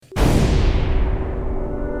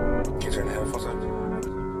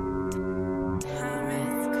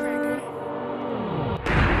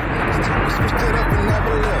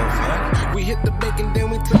hit the bank and then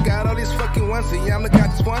we took out all these fucking ones. See, I'm the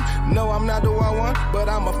conscious one. No, I'm not the wild one, but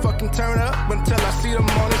I'ma fucking turn up until I see the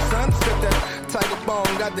morning sun. Set that tiger bone,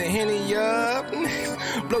 got the Henny up.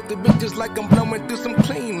 Blow the bitches like I'm blowing through some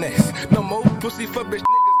Kleenex. No more pussy for bitch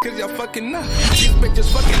niggas, cause y'all fucking up. These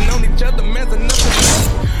bitches fucking on each other, man's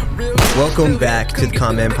enough. Welcome back to the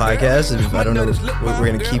Comment Podcast. I don't know if we're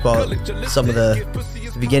going to keep all some of the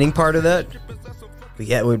beginning part of that. But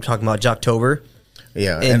yeah, we were talking about Jocktober.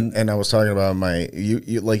 Yeah, and I was talking about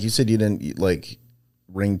you like you said you didn't like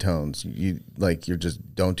ringtones. You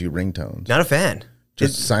just don't do ringtones. Not a fan.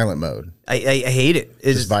 Just silent mode. I hate it.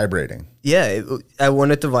 It's just vibrating. Yeah, I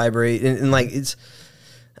want it to vibrate and like it's.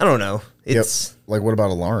 I don't know. It's like, what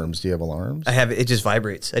about alarms? Do you have alarms? I have it. It just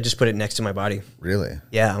vibrates. I just put it next to my body. Really?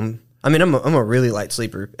 Yeah. I'm a really light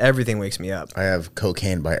sleeper. Everything wakes me up. I have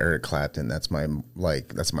Cocaine by Eric Clapton. That's my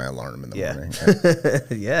alarm in the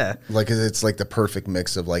morning. Yeah. Like it's like the perfect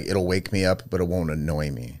mix of like it'll wake me up, but it won't annoy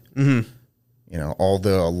me. Mm-hmm. You know, all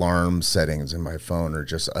the alarm settings in my phone are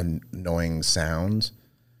just annoying sounds,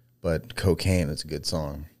 but Cocaine is a good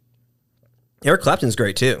song. Eric Clapton's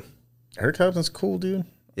great too. Eric Clapton's cool, dude.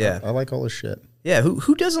 Yeah. I like all his shit. Yeah,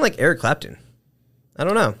 who doesn't like Eric Clapton? I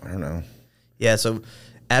don't know. Yeah, so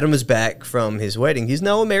Adam is back from his wedding. He's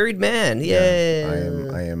now a married man. Yay.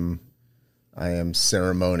 Yeah, I am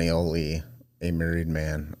ceremonially a married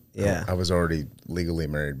man. Yeah. I was already legally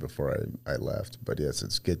married before I left, but yes,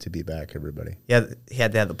 it's good to be back, everybody. Yeah, he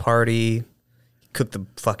had to have the party. He cooked the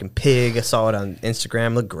fucking pig. I saw it on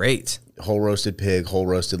Instagram. Looked great. Whole roasted pig, whole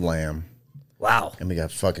roasted lamb. Wow. And we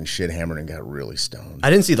got fucking shit hammered and got really stoned.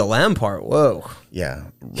 I didn't see the lamb part. Whoa. Yeah.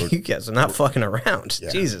 You guys are not fucking around.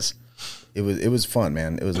 Yeah. Jesus. It was fun,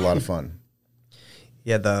 man. It was a lot of fun.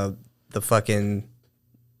 Yeah, the fucking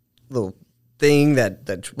little thing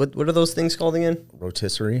that what are those things called again?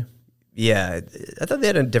 Rotisserie? Yeah. I thought they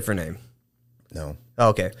had a different name. No. Oh,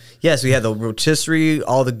 okay. Yeah, so we had the rotisserie,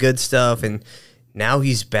 all the good stuff, and now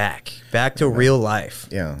he's back to real life.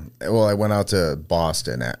 Yeah. Well, I went out to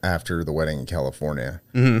Boston after the wedding in California,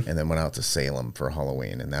 and then went out to Salem for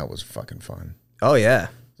Halloween, and that was fucking fun. Oh, yeah.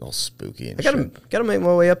 It's all spooky and shit. Gotta make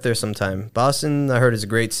my way up there sometime. Boston, I heard, is a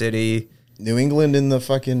great city. New England in the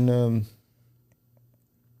fucking,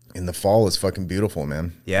 in the fall is fucking beautiful,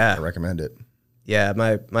 man. Yeah. I recommend it. Yeah,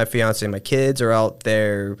 my fiance and my kids are out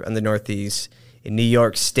there in the Northeast in New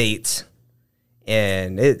York State.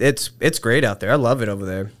 And it's great out there. I love it over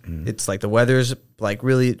there. Mm-hmm. It's like the weather's like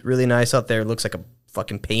really, really nice out there. It looks like a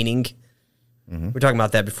fucking painting. Mm-hmm. We were talking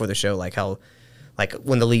about that before the show, like how like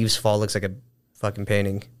when the leaves fall, it looks like a fucking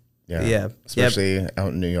painting. Yeah. Especially out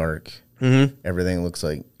in New York. Mm-hmm. Everything looks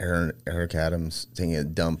like Eric Adams taking a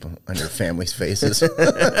dump on your family's faces. What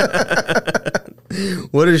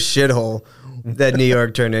a shithole that New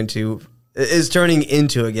York is turning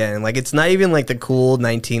into again. Like it's not even like the cool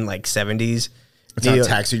 1970s. It's not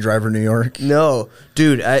Taxi Driver New York. No,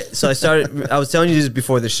 dude. I was telling you this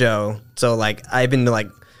before the show. So like I've been like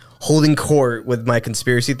holding court with my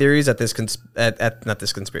conspiracy theories at this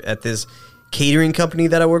catering company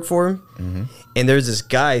that I work for. Mm-hmm. And there's this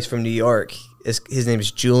guy, he's from New York. His name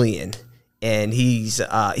is Julian, and he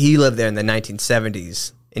lived there in the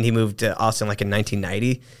 1970s, and he moved to Austin like in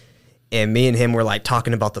 1990. And me and him were like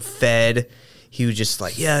talking about the Fed. He was just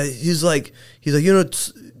like, yeah, he's like, you know,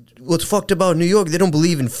 what's fucked about New York? They don't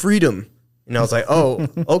believe in freedom. And I was like, oh,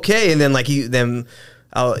 okay. And then like he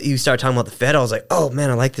started talking about the Fed. I was like, oh man,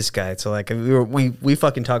 I like this guy. So like we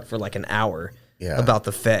fucking talked for like an hour about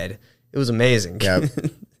the Fed. It was amazing. Yeah.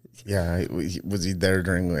 Yeah, was he there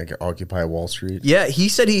during like Occupy Wall Street? Yeah, he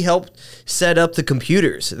said he helped set up the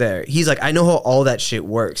computers there. He's like, I know how all that shit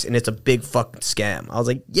works, and it's a big fucking scam. I was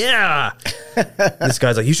like, yeah. This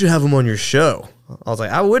guy's like, you should have him on your show. I was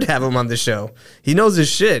like, I would have him on the show. He knows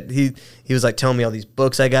his shit. He was like telling me all these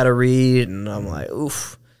books I got to read, and I'm like,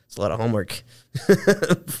 oof, it's a lot of homework.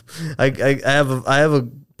 I have a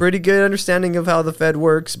pretty good understanding of how the Fed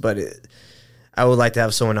works, but I would like to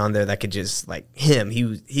have someone on there that could just like him.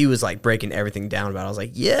 He was like breaking everything down about it. I was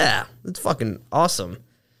like, yeah, that's fucking awesome.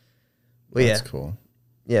 Well, that's cool.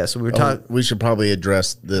 Yeah, so we were talking. We should probably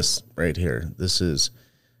address this right here. This is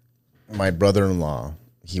my brother-in-law.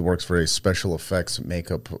 He works for a special effects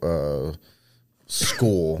makeup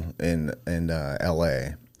school in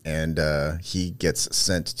L.A. and he gets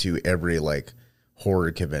sent to every like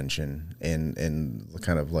horror convention in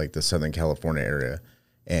kind of like the Southern California area.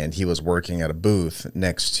 And he was working at a booth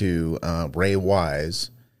next to Ray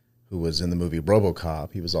Wise, who was in the movie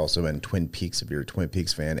RoboCop. He was also in Twin Peaks, if you're a Twin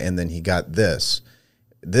Peaks fan. And then he got this.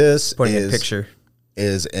 This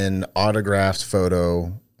is an autographed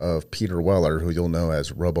photo of Peter Weller, who you'll know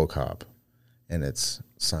as RoboCop. And it's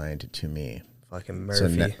signed to me. Fucking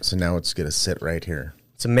Murphy. So now it's gonna sit right here.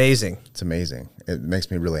 It's amazing. It's amazing. It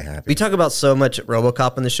makes me really happy. We talk about so much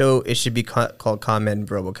RoboCop on the show. It should be called Comment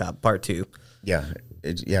RoboCop Part 2. Yeah.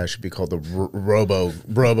 It should be called the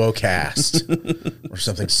RoboCast or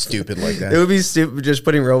something stupid like that. It would be stupid just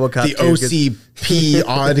putting RoboCop. The OCP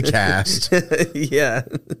Oddcast. Yeah.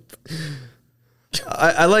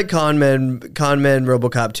 I like Conman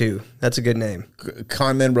RoboCop 2. That's a good name.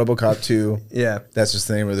 Conman RoboCop 2. Yeah. That's just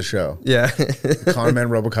the name of the show. Yeah. Conman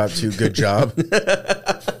RoboCop 2. Good job.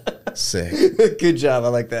 Sick. Good job. I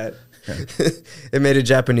like that. It made it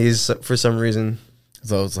Japanese for some reason.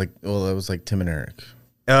 So it's like, well, it was like Tim and Eric.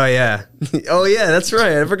 Oh, yeah. Oh, yeah. That's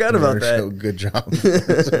right. I forgot about that. Show, good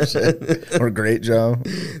job. Or great job.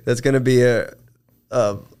 That's going to be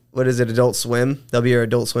what is it, Adult Swim? That'll be your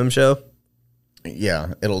Adult Swim show?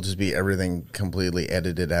 Yeah. It'll just be everything completely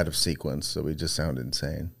edited out of sequence. So we just sound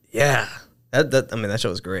insane. Yeah. That show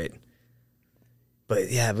was great. But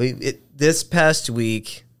yeah, this past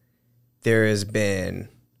week, there has been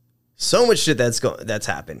so much shit that's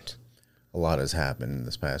happened. A lot has happened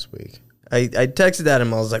this past week. I texted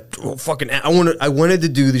Adam. I was like, "Oh, fucking! I wanted to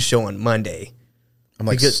do the show on Monday." I'm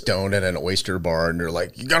like stoned at an oyster bar, and they're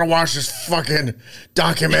like, "You gotta watch this fucking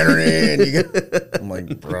documentary." And I'm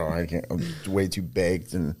like, "Bro, I can't. I'm way too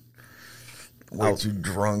baked and way too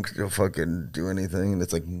drunk to fucking do anything." And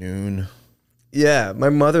it's like noon. Yeah, my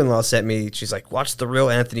mother-in-law sent me. She's like, "Watch the real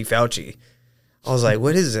Anthony Fauci." I was like,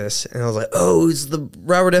 "What is this?" And I was like, "Oh, it's the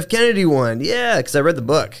Robert F. Kennedy one." Yeah, because I read the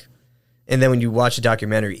book. And then when you watch the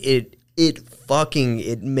documentary, it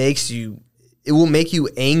will make you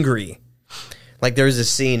angry. Like there's a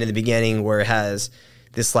scene in the beginning where it has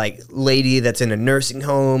this like lady that's in a nursing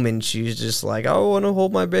home and she's just like, I want to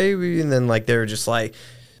hold my baby. And then like, they're just like,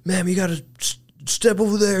 ma'am, you got to step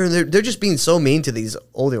over there. And they're just being so mean to these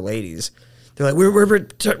older ladies. They're like,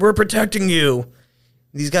 we're protecting you.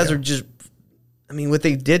 These guys are just, I mean, what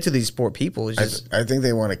they did to these poor people is just. I think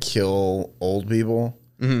they want to kill old people.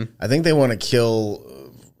 Mm-hmm. I think they want to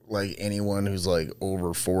kill like anyone who's like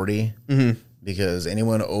over 40 because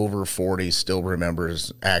anyone over 40 still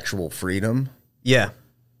remembers actual freedom. Yeah.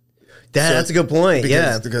 That's a good point.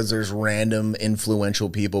 Because there's random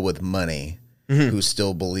influential people with money who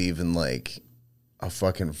still believe in like a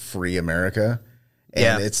fucking free America.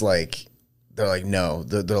 And it's like, they're like, no,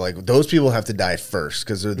 they're like, those people have to die first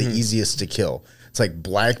because they're the easiest to kill. It's like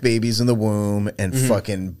black babies in the womb and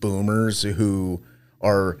fucking boomers who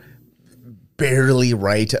are barely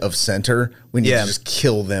right of center. We need to just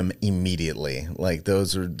kill them immediately. Like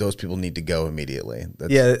those people need to go immediately.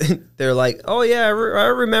 They're like, oh yeah, I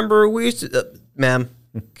remember we used to, ma'am,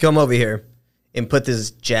 come over here and put this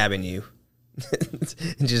jab in you,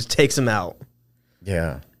 and just takes them out.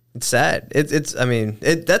 Yeah, it's sad. It's. I mean,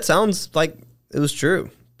 that sounds like it was true,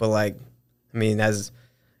 but like, I mean, as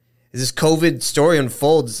this COVID story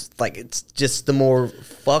unfolds, like it's just the more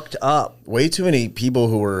fucked up. Way too many people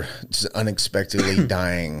who are just unexpectedly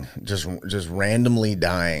dying, just randomly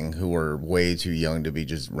dying, who are way too young to be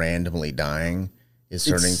just randomly dying, is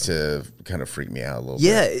starting to kind of freak me out a little bit.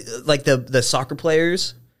 Yeah, like the soccer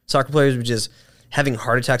players were just having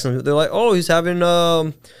heart attacks. And they're like, oh, he's having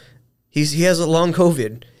he has a long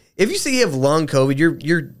COVID. If you say you have long COVID,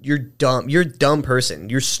 you're dumb. You're a dumb person.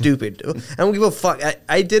 You're stupid. I don't give a fuck.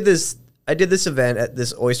 I did this event at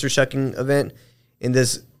this oyster shucking event, and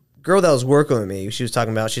this girl that was working with me, she was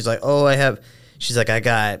talking about. She's like, oh, I got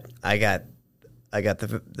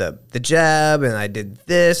the jab, and I did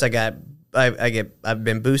this. I've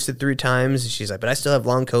been boosted 3 times. She's like, but I still have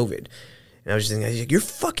long COVID. And I was just thinking, you're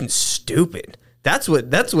fucking stupid. That's what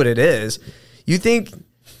it is. You think?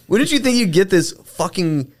 What did you think you'd get this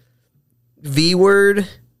fucking V word?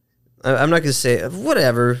 I'm not gonna say it.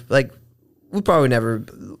 Whatever. Like we probably never.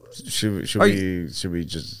 Should we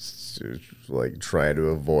just like try to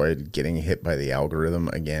avoid getting hit by the algorithm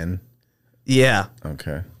again? Yeah.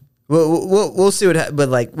 Okay. We'll see what happens. But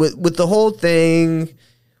like with the whole thing,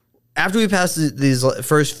 after we pass these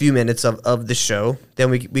first few minutes of the show, then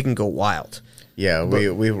we can go wild. Yeah,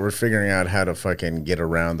 we were figuring out how to fucking get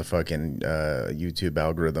around the fucking YouTube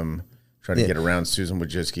algorithm, trying to get around Susan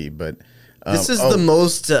Wojcicki, but this is the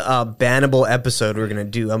most bannable episode we're gonna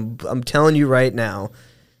do. I'm telling you right now,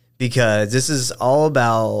 because this is all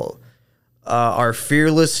about our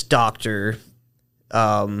fearless doctor,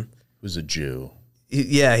 who's a Jew.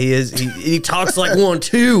 He is. He talks like one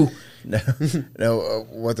too. No.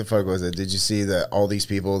 What the fuck was it? Did you see that all these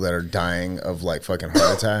people that are dying of like fucking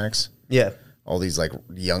heart attacks? Yeah. All these like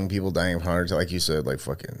young people dying of heart attacks, like you said, like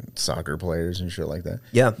fucking soccer players and shit like that.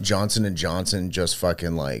 Yeah. Johnson & Johnson just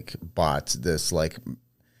fucking like bought this like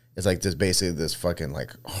It's like this basically this fucking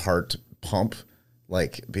like heart pump.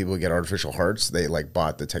 Like people get artificial hearts. They like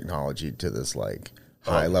bought the technology to this like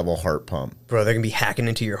high level heart pump. Bro, they're gonna be hacking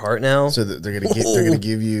into your heart now. So they're gonna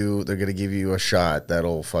give you a shot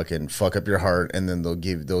that'll fucking fuck up your heart, and then they'll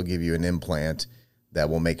give you an implant that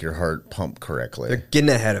will make your heart pump correctly. They're getting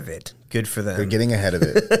ahead of it. Good for them. They're getting ahead of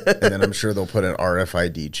it, and then I'm sure they'll put an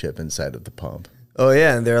RFID chip inside of the pump. Oh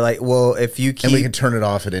yeah, and they're like, well, if you keep, and we can turn it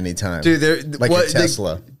off at any time, dude. They're like a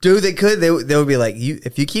Tesla. They could. They would be like,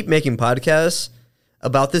 if you keep making podcasts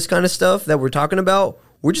about this kind of stuff that we're talking about,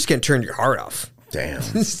 we're just gonna turn your heart off. Damn,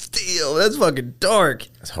 Steel, that's fucking dark.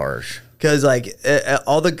 That's harsh. Because like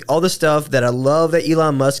all the stuff that I love that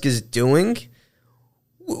Elon Musk is doing,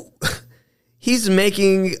 he's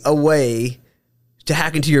making a way to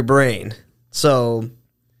hack into your brain. So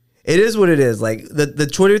it is what it is. Like the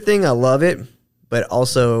Twitter thing, I love it, but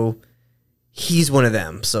also he's one of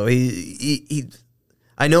them. So he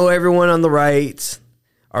I know everyone on the right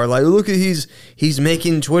are like, look at he's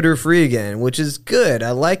making Twitter free again, which is good.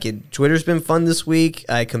 I like it. Twitter's been fun this week.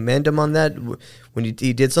 I commend him on that. When he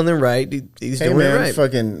did something right, he's doing it right.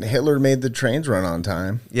 Fucking Hitler made the trains run on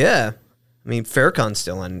time. Yeah. I mean, Farrakhan's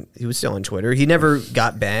he was still on Twitter. He never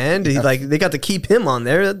got banned. They got to keep him on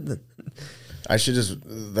there. That'll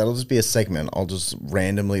just be a segment. I'll just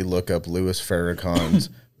randomly look up Louis Farrakhan's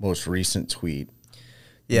most recent tweet.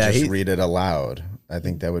 Yeah, just read it aloud. I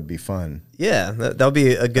think that would be fun. Yeah, that'll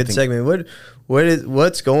be a good segment.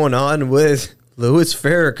 What's going on with Louis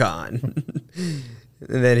Farrakhan?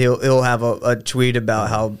 And then he'll have a tweet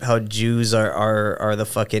about how Jews are the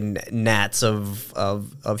fucking gnats of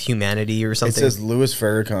humanity or something. It says Louis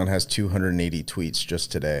Farrakhan has 280 tweets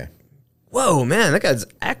just today. Whoa, man, that guy's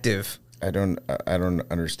active. I don't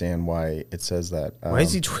understand why it says that. Why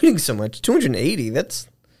is he tweeting so much? 280. That's.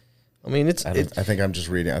 I mean, I think I'm just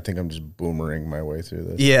reading. I think I'm just boomering my way through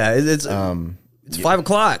this. Yeah, it's 5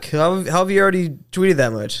 o'clock. How have you already tweeted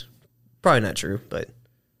that much? Probably not true, but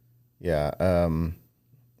yeah.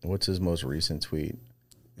 What's his most recent tweet?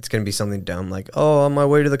 It's gonna be something dumb like, "Oh, on my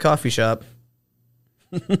way to the coffee shop."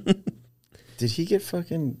 Did he get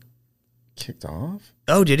fucking kicked off?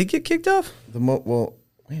 Oh, did he get kicked off? Well,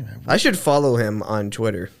 wait a minute. I should follow him on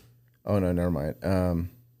Twitter. Oh no, never mind.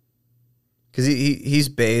 Because he's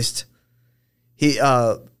based.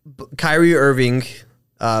 Kyrie Irving,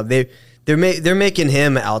 they're making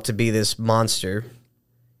him out to be this monster,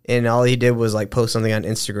 and all he did was like post something on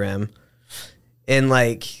Instagram, and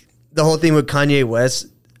like the whole thing with Kanye West,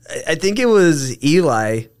 I think it was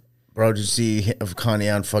Eli. Bro, did you see of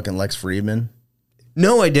Kanye on fucking Lex Friedman?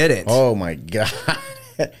 No, I didn't. Oh my god,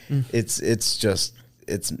 it's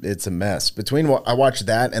a mess. I watched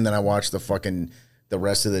that and then I watched the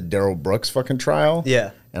rest of the Darrell Brooks fucking trial. Yeah,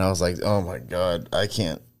 and I was like, oh my god, I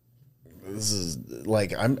can't. This is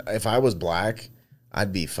like if I was black,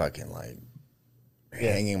 I'd be fucking like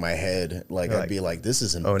hanging my head. Like I'd be like, this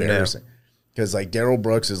is embarrassing. Because like Darrell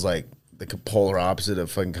Brooks is like the polar opposite of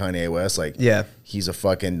fucking Kanye West. Like, yeah, he's a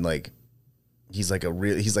fucking like he's like a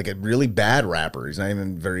really bad rapper. He's not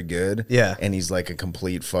even very good. Yeah, and he's like a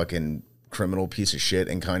complete fucking criminal piece of shit.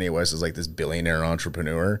 And Kanye West is like this billionaire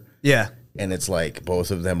entrepreneur. Yeah. And it's like both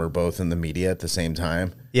of them are both in the media at the same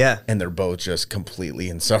time. Yeah. And they're both just completely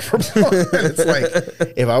insufferable. It's like,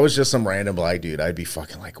 if I was just some random black dude, I'd be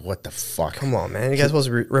fucking like, what the fuck? Come on, man. You guys supposed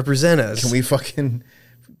to represent us. Can we fucking,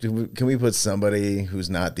 can we put somebody who's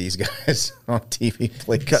not these guys on TV,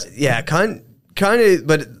 please? Yeah, kind of,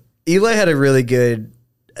 but Eli had a really good,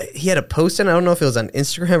 he had a post, and I don't know if it was on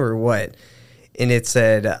Instagram or what, and it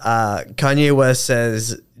said, Kanye West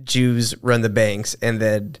says Jews run the banks, and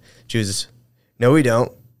then Jews, no, we don't.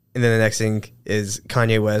 And then the next thing is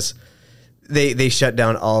Kanye West. They shut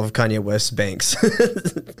down all of Kanye West's banks.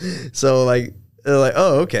 So like they're like,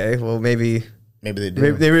 oh, okay, well maybe they do.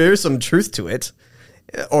 Maybe there's some truth to it,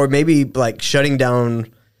 or maybe like shutting down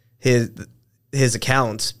his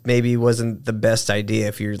accounts maybe wasn't the best idea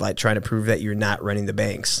if you're like trying to prove that you're not running the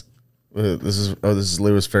banks. This is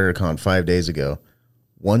Louis Farrakhan 5 days ago.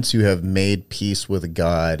 Once you have made peace with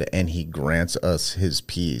God and he grants us his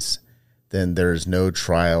peace, then there is no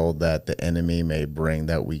trial that the enemy may bring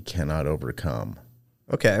that we cannot overcome.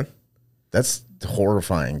 Okay. That's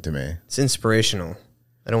horrifying to me. It's inspirational.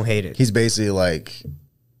 I don't hate it. He's basically like,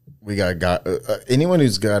 we got God. Anyone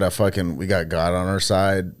who's got we got God on our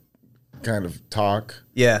side kind of talk.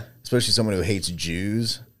 Yeah. Especially someone who hates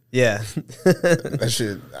Jews. Yeah. That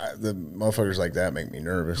shit, the motherfuckers like that make me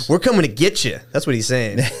nervous. We're coming to get you. That's what he's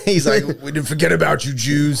saying. He's like, we didn't forget about you,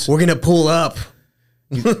 Jews. We're going to pull up.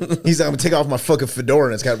 He's like, I'm going to take off my fucking fedora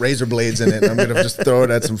and it's got razor blades in it. And I'm going to just throw it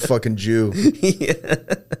at some fucking Jew. Yeah.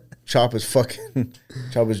 chop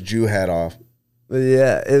his Jew hat off. But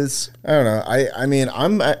yeah, it's. I don't know. I mean,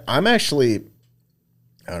 I'm actually,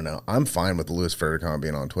 I don't know. I'm fine with Louis Farrakhan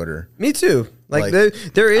being on Twitter. Me too. Like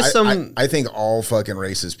there is some. I think all fucking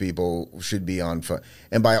racist people should be on.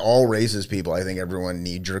 And by all racist people, I think everyone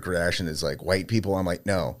knee jerk reaction is like white people. I'm like,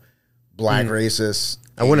 no, black racists.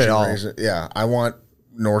 I want it all. Yeah, I want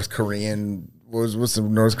North Korean. What's the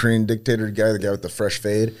North Korean dictator guy? The guy with the fresh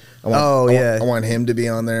fade. I want him to be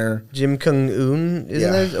on there. Jim Kung Un,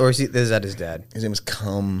 isn't it? Or is that his dad? His name is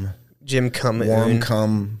Jim Cum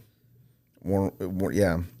Un.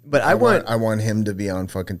 Yeah. But I want him to be on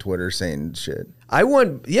fucking Twitter saying shit. I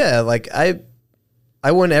want because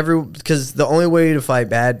the only way to fight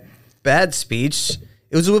bad speech,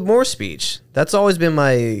 it was with more speech. That's always been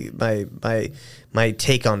my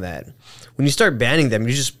take on that. When you start banning them,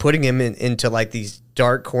 you're just putting them into like these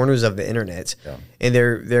dark corners of the internet, and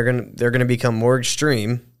they're gonna become more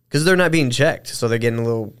extreme because they're not being checked. So they're getting a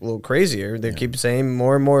little crazier. They keep saying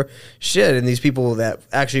more and more shit, and these people that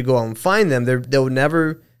actually go out and find them, they're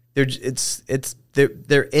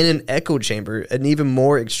in an echo chamber, an even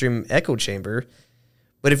more extreme echo chamber.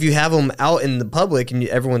 But if you have them out in the public and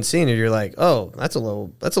everyone's seeing it, you're like, oh, that's a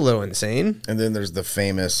little insane. And then there's the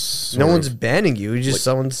famous. No one's banning you.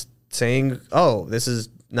 Someone's saying, oh, this is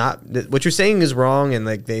not what you're saying is wrong, and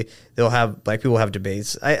like they'll have black people have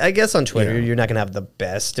debates. I guess on Twitter you're not gonna have the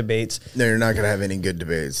best debates. No, you're not gonna have any good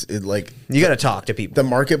debates. You gotta talk to people. The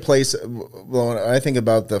marketplace. Well, when I think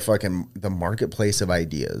about the marketplace of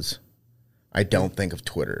ideas, I don't think of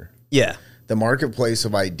Twitter. Yeah, the marketplace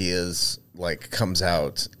of ideas comes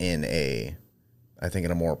out in a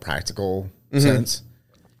more practical sense.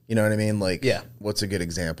 You know what I mean? What's a good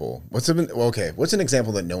example? What's an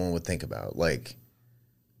example that no one would think about?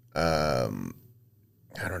 I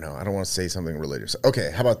don't know. I don't want to say something religious.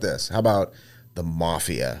 Okay, how about this? How about the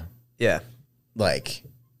mafia? Yeah.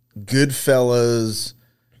 Goodfellas,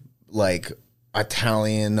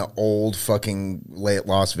 Italian, old fucking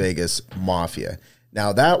Las Vegas mafia.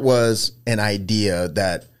 Now, that was an idea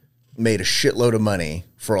that made a shitload of money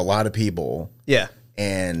for a lot of people. Yeah.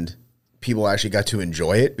 And people actually got to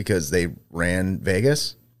enjoy it because they ran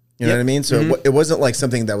Vegas. You know what I mean? So it wasn't like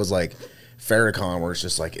something that was like Farrakhan, where it's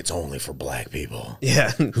just like, it's only for black people.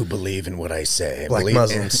 Yeah. Who believe in what I say. Black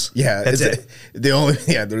Muslims. Yeah. That's it. They're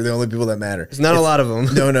the only people that matter. There's not a lot of them.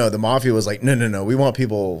 No. The mafia was like, no. We want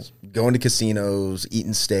people going to casinos,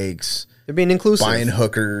 eating steaks. They're being inclusive. Buying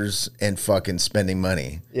hookers and fucking spending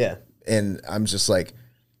money. Yeah. And I'm just like,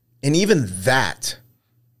 and even that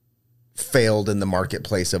failed in the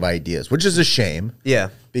marketplace of ideas, which is a shame. Yeah.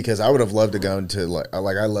 Because I would have loved to go into I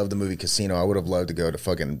love the movie Casino. I would have loved to go to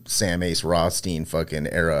fucking Sam Ace Rothstein fucking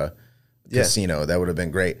era casino. That would have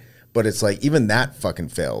been great. But it's like, even that fucking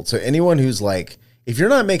failed. So anyone who's like, if you're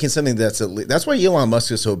not making something that's why Elon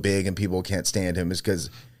Musk is so big and people can't stand him, is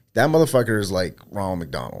because that motherfucker is like Ronald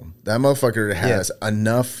McDonald. That motherfucker has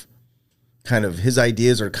enough kind of, his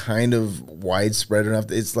ideas are kind of widespread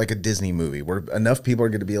enough. It's like a Disney movie where enough people are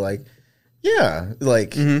going to be like, yeah,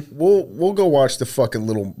 we'll go watch the fucking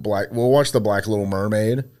we'll watch the Black Little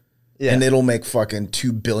Mermaid, and it'll make fucking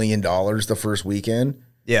 $2 billion the first weekend.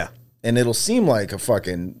 Yeah. And it'll seem like a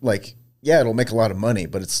fucking, it'll make a lot of money,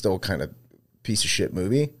 but it's still kind of piece of shit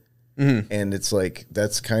movie. Mm-hmm. And it's like,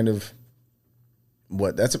 that's kind of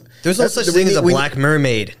what there's no such thing as a black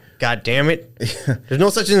mermaid. God damn it. There's no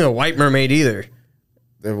such thing as a white mermaid either.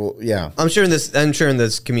 I'm sure in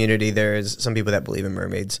this community there is some people that believe in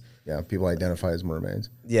mermaids. Yeah, people identify as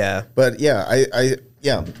mermaids. Yeah. But I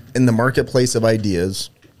in the marketplace of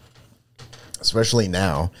ideas, especially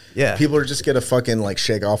now, people are just gonna fucking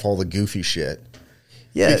shake off all the goofy shit.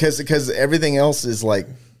 Yeah. Because everything else is I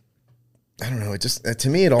don't know, it just, to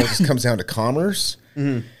me, it all just comes down to commerce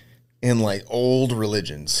and old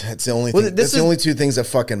religions. It's the only thing. That's the only two things that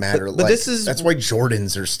fucking matter. But that's why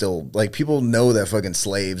Jordans are still, people know that fucking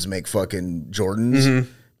slaves make fucking Jordans,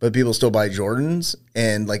 but people still buy Jordans,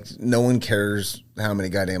 and no one cares how many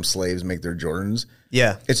goddamn slaves make their Jordans.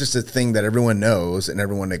 Yeah. It's just a thing that everyone knows and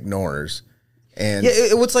everyone ignores. And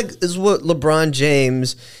what's is what LeBron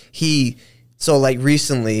James,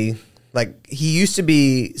 recently, he used to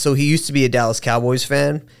be a Dallas Cowboys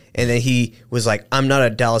fan, and then he was like, I'm not a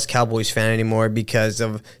Dallas Cowboys fan anymore because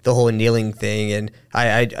of the whole kneeling thing, and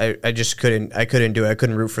I just couldn't do it. I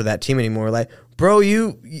couldn't root for that team anymore. Bro,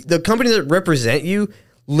 the companies that represent you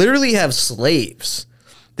literally have slaves.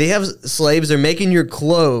 They have slaves. They're making your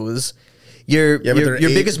clothes. Your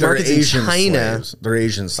biggest market's in China. Slaves. They're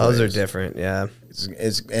Asian slaves. Those are different, yeah.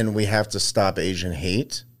 And we have to stop Asian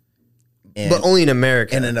hate. But only in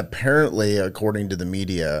America. And then apparently, according to the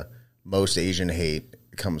media, most Asian hate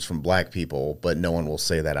comes from black people, but no one will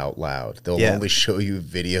say that out loud. They'll only show you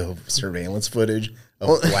video surveillance footage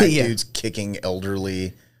of black dudes kicking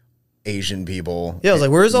elderly Asian people. Yeah, I was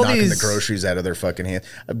like, where's all knocking these the groceries out of their fucking hands?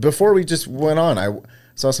 Before we just went on, I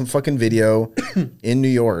saw some fucking video in New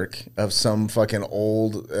York of some fucking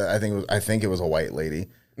old. I think it was a white lady.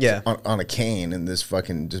 Yeah, on a cane, and this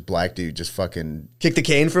fucking just black dude just fucking kicked the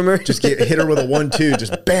cane from her. Just hit her with a 1-2,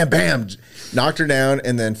 just bam, bam, knocked her down,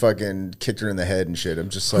 and then fucking kicked her in the head and shit. I'm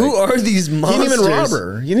just like, who are these monsters? He didn't even rob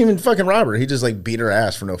her. He didn't even fucking rob her. He just like beat her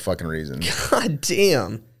ass for no fucking reason. God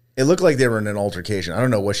damn. It looked like they were in an altercation. I don't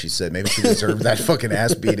know what she said. Maybe she deserved that fucking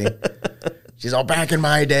ass beating. She's all, back in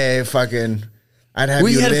my day, fucking, I'd have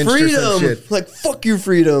you lynched or some shit. Freedom. Like, fuck your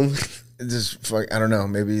freedom. Just fuck, I don't know.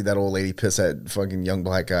 Maybe that old lady pissed that fucking young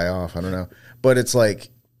black guy off. I don't know. But it's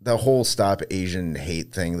like the whole stop Asian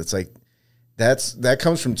hate thing. That's like, that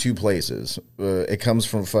comes from two places. It comes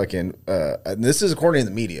from fucking, and this is according to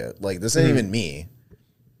the media. Like, this ain't even me.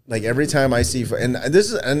 Like, every time I see, and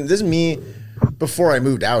this is me before I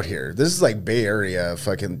moved out here. This is like Bay Area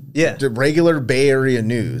fucking, the regular Bay Area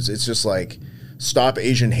news. It's just like, stop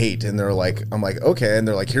Asian hate, and they're like, I'm like, okay, and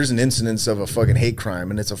they're like, here's an incidence of a fucking hate crime,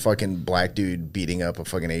 and it's a fucking black dude beating up a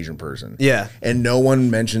fucking Asian person. Yeah, and no one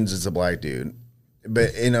mentions it's a black dude,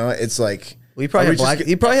 but you know, it's like, he probably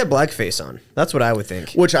had blackface on. That's what I would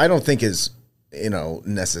think. Which I don't think is, you know,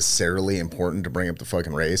 necessarily important to bring up the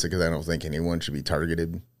fucking race, because I don't think anyone should be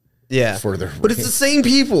targeted. Yeah, for their but race. It's the same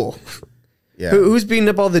people. Yeah, who's beating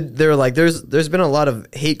up all the? They're like, there's been a lot of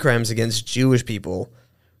hate crimes against Jewish people.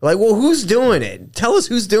 Like, well, who's doing it? Tell us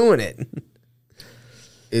who's doing it.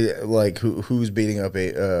 Like, who's beating up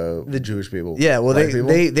the Jewish people? Yeah, well, I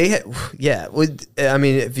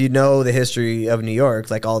mean, if you know the history of New York,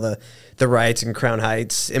 like all the riots in Crown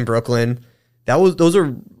Heights in Brooklyn, those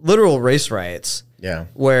are literal race riots. Yeah,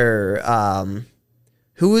 where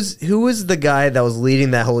who was the guy that was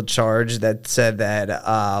leading that whole charge that said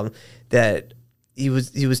that that he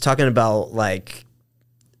was talking about like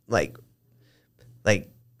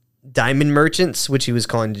diamond merchants, which he was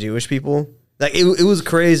calling Jewish people. Like, it was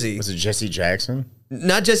crazy. Was it Jesse Jackson?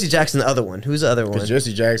 Not Jesse Jackson, the other one. Who's the other one?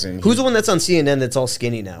 Jesse Jackson. Who's the one that's on CNN that's all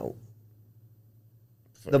skinny now?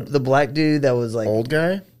 The black dude that was like... Old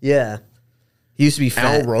guy? Yeah. He used to be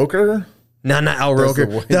fat. Al Roker? No, not Al Roker.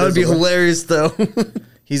 That would be hilarious, though.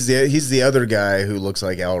 He's the other guy who looks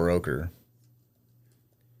like Al Roker.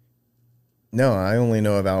 No, I only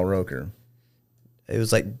know of Al Roker. It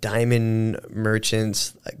was like diamond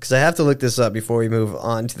merchants. Because I have to look this up before we move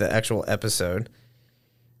on to the actual episode.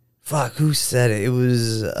 Fuck, who said it? It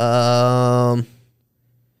was, Al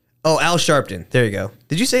Sharpton. There you go.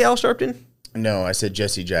 Did you say Al Sharpton? No, I said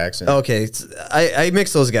Jesse Jackson. Okay, I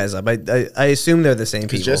mixed those guys up. I assume they're the same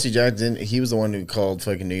people. Jesse Jackson, he was the one who called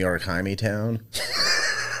fucking New York Hymietown.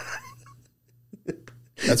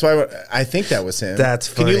 That's why I think that was him. That's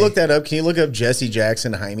funny. Can you look that up? Can you look up Jesse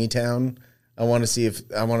Jackson Hymietown? I want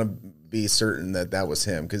to be certain that was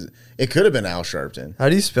him, because it could have been Al Sharpton. How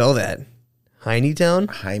do you spell that? Hymietown?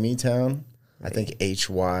 Hymietown? I think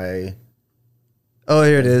H-Y. Oh,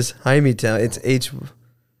 here it is. Hymietown. It's H.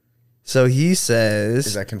 So he says...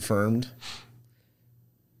 Is that confirmed?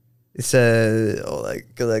 It says...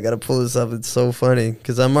 because I got to pull this up. It's so funny,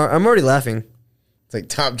 because I'm already laughing. It's like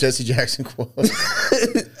top Jesse Jackson quote.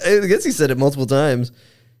 I guess he said it multiple times.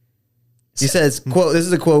 He says, quote, this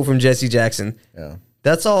is a quote from Jesse Jackson. Yeah.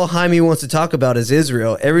 That's all Jaime wants to talk about is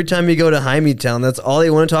Israel. Every time you go to Hymietown, that's all they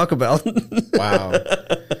want to talk about. Wow.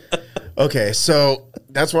 Okay, so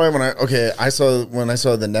that's why when I saw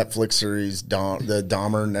the Netflix series, the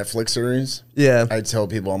Dahmer Netflix series. Yeah. I tell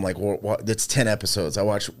people, I'm like, well, it's 10 episodes.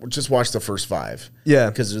 Just watch the first 5. Yeah.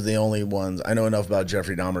 Because they're the only ones. I know enough about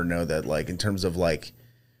Jeffrey Dahmer to know that, like, in terms of like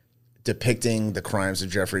depicting the crimes of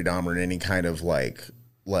Jeffrey Dahmer in any kind of like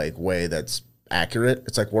way that's accurate,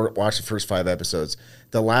 it's like, watch the first 5 episodes.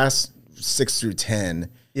 The last 6 through 10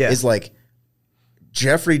 is like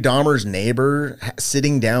Jeffrey Dahmer's neighbor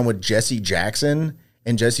sitting down with Jesse Jackson,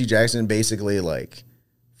 and Jesse Jackson basically like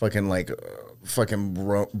fucking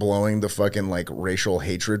blowing the fucking like racial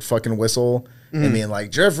hatred fucking whistle and being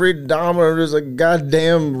like, Jeffrey Dahmer is a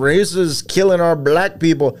goddamn racist killing our black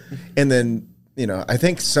people. And then, you know, I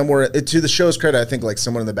think somewhere to the show's credit, I think like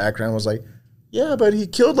someone in the background was like, yeah, but he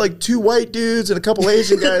killed like 2 white dudes and a couple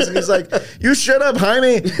Asian guys, and he's like, "You shut up,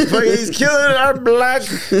 Jaime! He's killing our black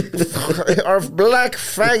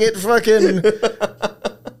faggot fucking."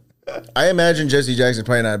 I imagine Jesse Jackson's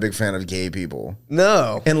probably not a big fan of gay people.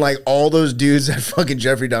 No, and like all those dudes that fucking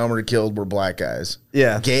Jeffrey Dahmer killed were black guys.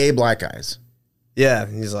 Yeah, gay black guys. Yeah,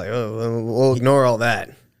 he's like, oh, we'll ignore all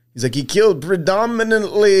that. He's like, he killed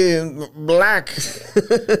predominantly black.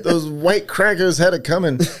 Those white crackers had it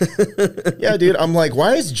coming. Yeah, dude. I'm like,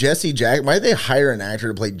 why is Jesse Jackson? Why did they hire an actor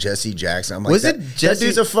to play Jesse Jackson? I'm like, Was it that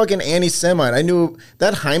dude's a fucking anti-Semite. I knew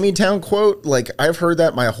that Hymietown quote. Like, I've heard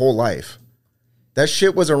that my whole life. That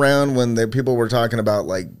shit was around when the people were talking about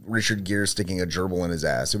like Richard Gere sticking a gerbil in his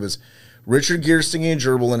ass. It was Richard Gere sticking a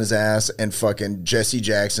gerbil in his ass and fucking Jesse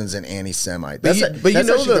Jackson's an anti-Semite. That's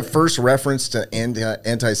actually the first reference to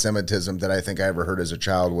anti-Semitism that I think I ever heard as a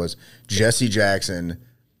child was Jesse Jackson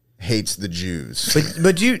hates the Jews.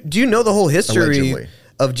 But do you know the whole history Allegedly.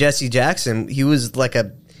 of Jesse Jackson? He was like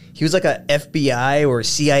a FBI or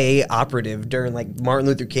CIA operative during like Martin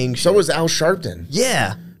Luther King shit. So was Al Sharpton.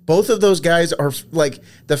 Yeah. Both of those guys are like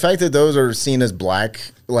the fact that those are seen as black,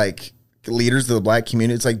 like leaders of the black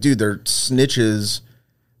community. It's like, dude, they're snitches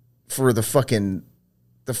for the fucking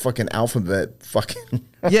alphabet. Fucking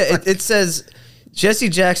Yeah. It says Jesse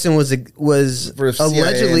Jackson was For CIA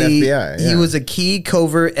allegedly and FBI, he yeah. was a key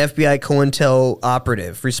covert FBI COINTEL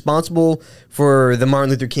operative responsible for the Martin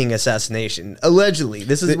Luther King assassination. Allegedly,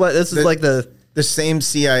 this is like the same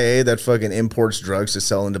CIA that fucking imports drugs to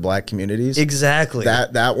sell into black communities. exactly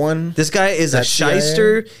That one. This guy is a That CIA?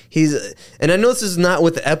 shyster. And I know this is not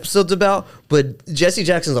what the episode's about, but Jesse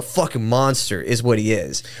Jackson's a fucking monster, is what he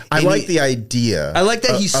is. I And like the idea. I like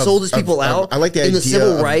that he sold his people out. I like the in idea the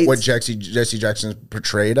civil of rights. what Jesse Jackson's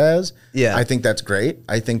portrayed as. Yeah. I think that's great.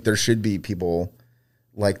 I think there should be people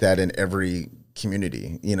like that in every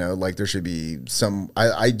community. You know, like there should be some.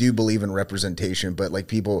 I do believe in representation, but like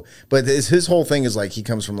people. But his whole thing is like he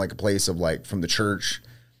comes from like a place of like from the church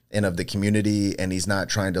and of the community, and he's not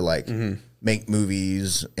trying to like make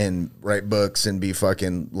movies and write books and be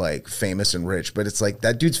fucking like famous and rich. But it's like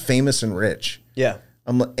that dude's famous and rich. Yeah.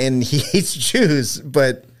 And he hates Jews,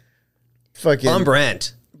 but fucking On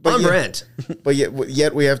brand. On brand. But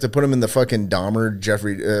yet we have to put him in the fucking Dahmer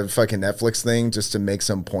Jeffrey fucking Netflix thing just to make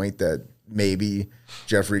some point that maybe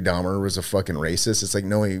Jeffrey Dahmer was a fucking racist. It's like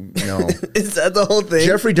no. Is that the whole thing?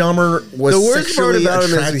 Jeffrey Dahmer was The worst part sexually about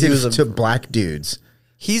him is attractive he was a- to black dudes.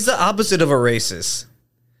 He's the opposite of a racist.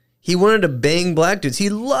 He wanted to bang black dudes. He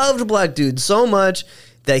loved black dudes so much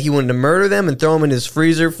that he wanted to murder them and throw them in his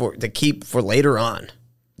freezer to keep for later on.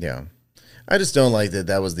 Yeah. I just don't like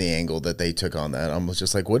that was the angle that they took on that. I was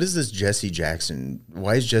just like, what is this Jesse Jackson?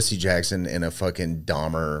 Why is Jesse Jackson in a fucking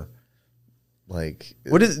Dahmer like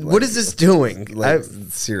What is this doing?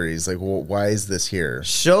 series? Like, well, why is this here?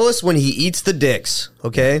 Show us when he eats the dicks,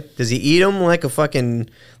 okay? Does he eat them like a fucking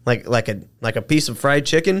like a piece of fried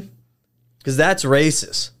chicken? Because that's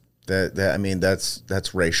racist. That I mean,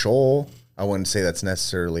 that's racial. I wouldn't say that's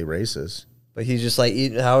necessarily racist. But he's just like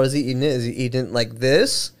eating. How is he eating it? Is he eating it like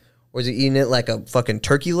this, or is he eating it like a fucking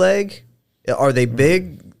turkey leg? Are they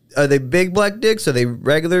big? Are they big black dicks? Are they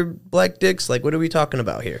regular black dicks? Like, what are we talking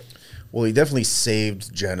about here? Well, he definitely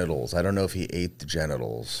saved genitals. I don't know if he ate the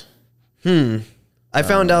genitals. I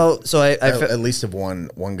found out. So At least of one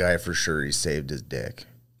guy for sure, he saved his dick.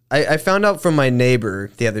 I found out from my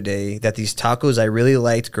neighbor the other day that these tacos I really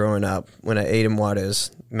liked growing up when I ate in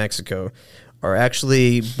Juarez, Mexico, are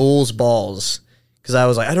actually bull's balls. Because I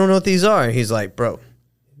was like, I don't know what these are. And he's like, bro,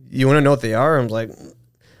 you want to know what they are? I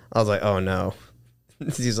was like, oh no.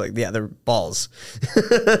 He's like, yeah, they're balls.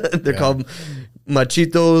 They're called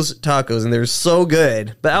Machitos tacos, and they're so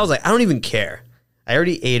good. But I was like, I don't even care. I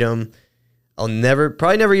already ate them. I'll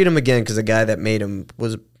probably never eat them again because the guy that made them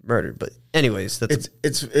was murdered. But anyways,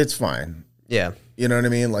 It's fine. Yeah. You know what I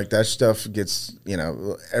mean? Like that stuff gets,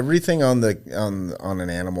 everything on an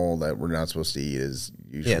animal that we're not supposed to eat is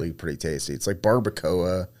usually pretty tasty. It's like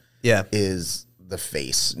barbacoa is the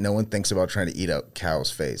face. No one thinks about trying to eat a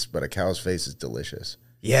cow's face, but a cow's face is delicious.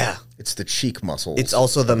 Yeah. It's the cheek muscles. It's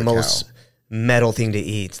also the of a most cow. metal thing to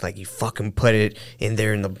eat. It's like you fucking put it in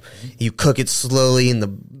there and you cook it slowly and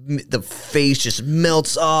the face just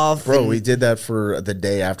melts off. Bro, we did that for the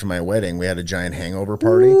day after my wedding. We had a giant hangover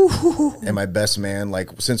party. And my best man, like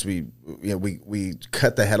since we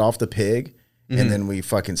cut the head off the pig and then we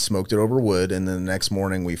fucking smoked it over wood, and then the next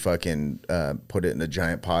morning we fucking put it in a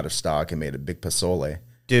giant pot of stock and made a big pozole.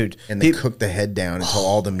 Dude. And then cooked the head down until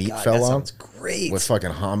all the meat fell that off. sounds great. With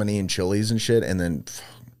fucking hominy and chilies and shit, and then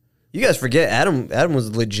You guys forget Adam was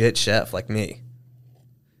a legit chef like me.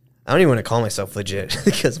 I don't even want to call myself legit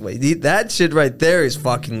because that shit right there is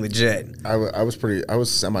fucking legit. I was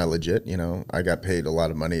semi legit, I got paid a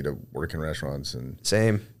lot of money to work in restaurants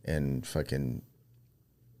and fucking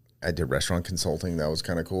I did restaurant consulting. That was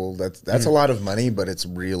kind of cool. That's a lot of money, but it's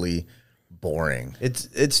really boring.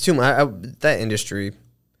 It's too much that industry.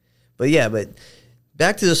 But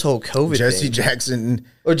back to this whole COVID Jesse thing. Jackson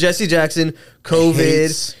Or Jesse Jackson, COVID.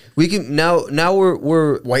 hates We can now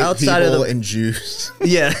we're white outside people of the and Jews.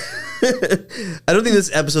 yeah. I don't think this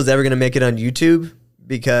episode's ever gonna make it on YouTube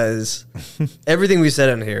because everything we said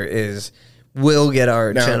on here will get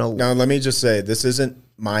our channel. Now, let me just say, this isn't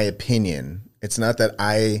my opinion. It's not that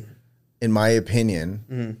in my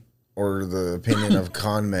opinion, or the opinion of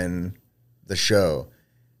Conman, the show,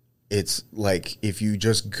 it's like if you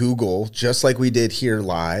just Google, just like we did here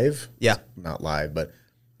live. Yeah. Not live, but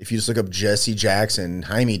if you just look up Jesse Jackson,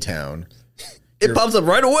 Hymietown, It pops up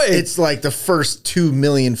right away. it's like the first 2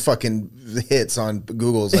 million fucking hits on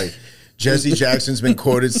Google. It's like, Jesse Jackson's been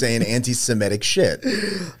quoted saying anti-Semitic shit.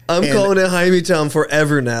 I'm calling it Hymietown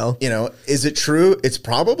forever now. You know, is it true? It's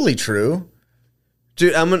probably true.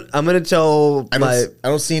 Dude, I'm gonna tell I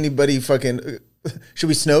don't see anybody fucking. Should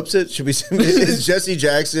we Snopes it? Is Jesse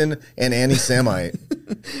Jackson an anti-Semite?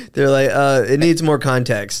 they're like, it needs more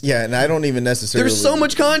context. Yeah, and I don't even necessarily. There's so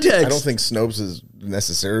much context. I don't think Snopes is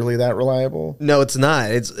necessarily that reliable. No, it's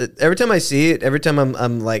not. Every time I see it, every time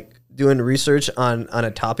I'm like doing research on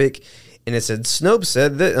a topic, and it said Snopes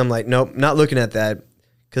said that, I'm like, nope, not looking at that,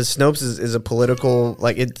 because Snopes is a political,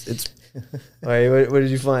 like it's. All right, what did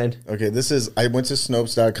you find? Okay, I went to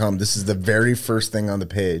Snopes.com. This is the very first thing on the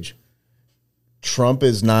page. Trump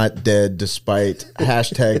is not dead despite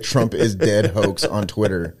hashtag Trump is dead hoax on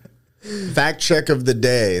Twitter. Fact check of the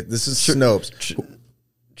day. This is Snopes.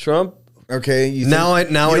 Trump. Okay, you Now I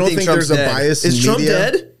don't think Trump's there's dead. a bias Is in Trump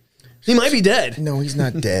media? dead? He might be dead. No, he's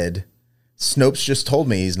not dead. Snopes just told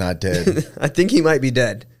me he's not dead. I think he might be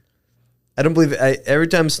dead. I don't believe it. Every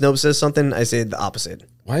time Snopes says something, I say the opposite.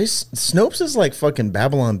 Why is Snopes is like fucking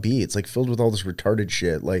Babylon Bee? It's like filled with all this retarded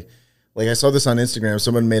shit. Like I saw this on Instagram.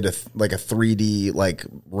 Someone made a 3D like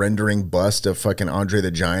rendering bust of fucking Andre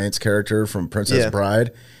the Giant's character from Princess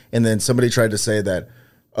Bride, and then somebody tried to say that,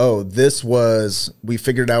 oh, we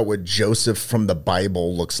figured out what Joseph from the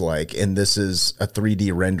Bible looks like, and this is a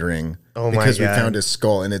 3D rendering because we found his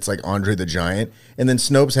skull, and it's like Andre the Giant. And then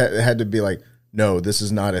Snopes had to be like, no, this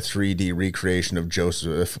is not a 3D recreation of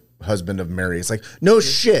Joseph, husband of Mary. It's like, no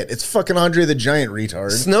shit, it's fucking Andre the Giant,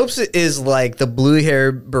 retard. Snopes is like the blue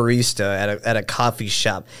hair barista at a coffee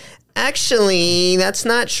shop. Actually, that's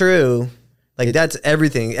not true. Like that's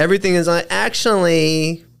everything. Everything is like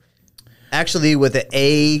actually with the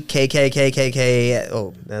A-K-K-K-K-K.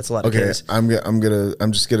 Oh, that's a lot of K's. I'm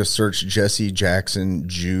just gonna search Jesse Jackson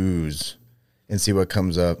Jews and see what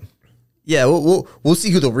comes up. Yeah, we'll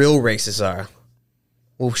see who the real racists are.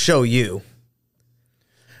 We'll show you.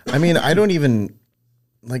 I mean, I don't even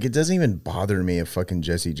like. It doesn't even bother me if fucking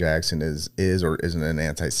Jesse Jackson is or isn't an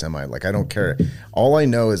anti-Semite. Like, I don't care. All I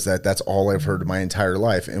know is that that's all I've heard my entire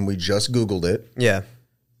life, and we just Googled it. Yeah.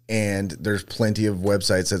 And there's plenty of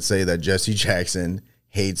websites that say that Jesse Jackson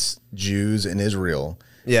hates Jews in Israel.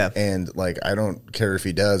 Yeah. And like, I don't care if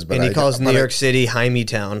he does, but And he calls New York City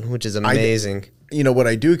Hymietown, which is amazing. You know what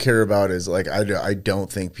I do care about is like I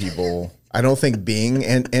don't think being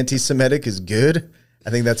anti-Semitic is good. I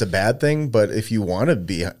think that's a bad thing. But if you want to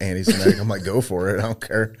be anti-Semitic, I'm like, go for it. I don't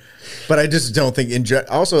care. But I just don't think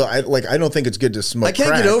I don't think it's good to smoke. I can't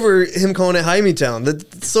crack. get over him calling it Hymietown.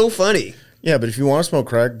 That's so funny. Yeah, but if you want to smoke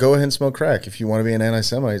crack, go ahead and smoke crack. If you want to be an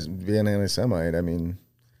anti-Semite, be an anti-Semite. I mean,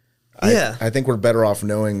 I think we're better off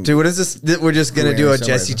knowing. Dude, what is this? We're just going to do a anti-Semitism.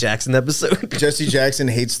 Jesse Jackson episode. Jesse Jackson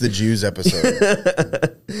hates the Jews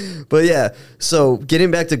episode. But yeah, so getting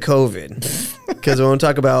back to COVID, because we want to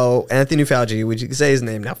talk about Anthony Fauci, which you can say his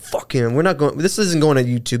name now. Fuck him. We're not going. This isn't going on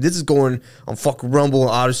YouTube. This is going on fucking Rumble and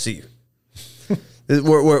Odyssey.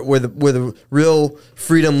 where the real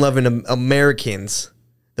freedom-loving Americans,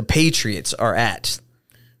 the patriots, are at.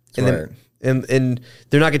 That's right. And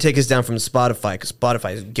they're not gonna take us down from Spotify because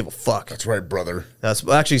Spotify doesn't give a fuck. That's right, brother.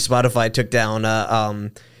 Actually, Spotify took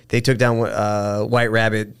down. They took down White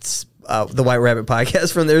Rabbit's the White Rabbit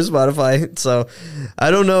podcast from their Spotify. So I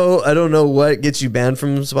don't know what gets you banned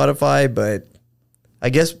from Spotify, but I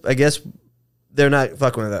guess they're not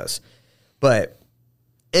fucking with us. But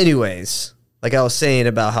anyways, like I was saying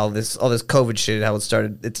about how all this COVID shit, how it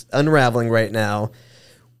started, it's unraveling right now.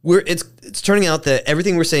 It's turning out that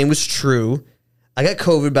everything we're saying was true. I got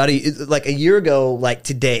COVID about a year ago, like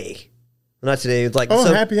today. Not today. It's like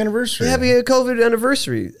happy anniversary. Happy COVID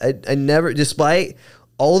anniversary. I never, despite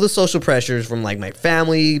all the social pressures from like my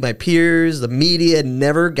family, my peers, the media,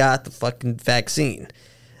 never got the fucking vaccine.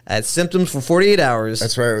 I had symptoms for 48 hours.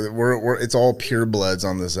 That's right. It's all pure bloods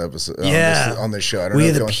on this episode. Yeah, on this show. I don't we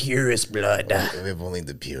know have the purest blood. we have only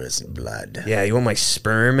the purest blood. Yeah, you want my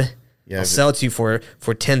sperm? Yeah, I'll sell it to you for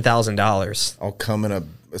 $10,000. I'll come in a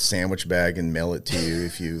sandwich bag and mail it to you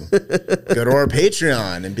if you go to our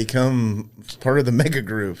Patreon and become part of the mega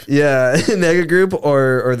group. Yeah, mega group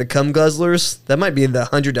or the cum guzzlers. That might be in the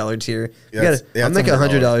 $100 tier. I'll make a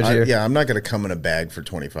 $100 tier. Yeah, I'm not gonna come in a bag for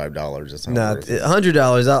 $25. That's not No, worth it.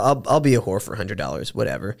 $100. I'll be a whore for $100.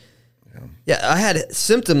 Whatever. Yeah, I had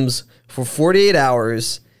symptoms for 48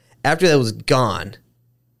 hours. After that was gone,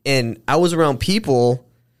 and I was around people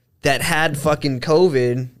that had fucking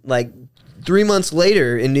COVID like 3 months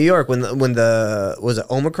later in New York when the was it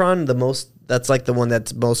Omicron that's like the one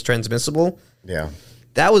that's most transmissible. Yeah.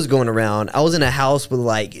 That was going around. I was in a house with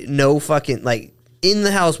like no fucking like in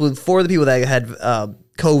the house with 4 of the people that had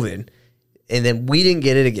COVID, and then we didn't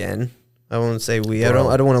get it again. I won't say we. I don't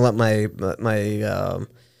want to let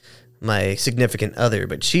my significant other,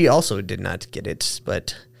 but she also did not get it.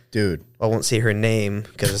 But dude, I won't say her name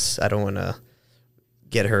because I don't want to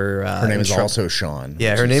get her. Her name is also Sean.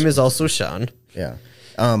 Yeah, her name is also Sean. Yeah.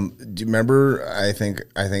 Do you remember? I think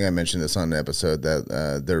I mentioned this on the episode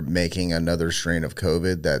that they're making another strain of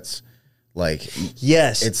COVID that's like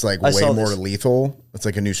yes, it's like way more lethal. It's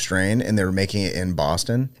like a new strain, and they're making it in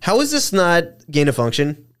Boston. How is this not gain of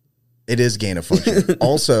function? It is gain of function.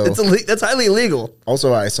 Also, that's highly illegal.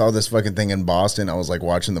 Also, I saw this fucking thing in Boston. I was like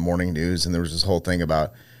watching the morning news, and there was this whole thing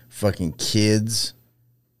about fucking kids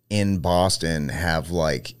in Boston have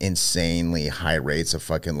like insanely high rates of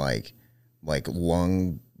fucking like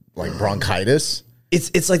lung bronchitis.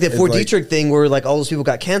 It's like that Fort Detrick thing where like all those people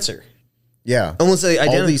got cancer. Yeah, almost like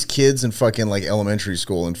all these kids in fucking like elementary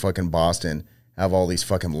school in fucking Boston have all these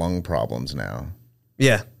fucking lung problems now.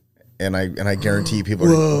 Yeah. And I guarantee people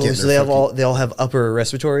are getting so they all have upper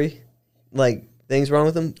respiratory like things wrong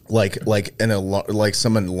with them, like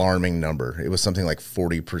some alarming number. It was something like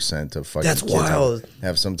 40% of fucking that's kids wild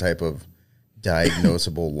have some type of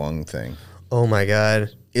diagnosable lung thing. Oh my god,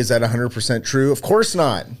 is that 100% true? Of course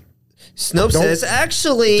not. Snopes says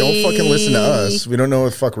actually don't fucking listen to us. We don't know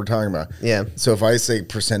what the fuck we're talking about. Yeah. So if I say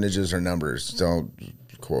percentages or numbers, don't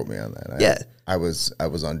quote me on that. Yeah. I was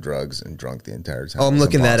on drugs and drunk the entire time. Oh, I'm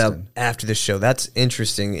looking that up after the show. That's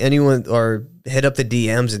interesting. Anyone or hit up the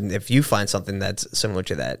DMs and if you find something that's similar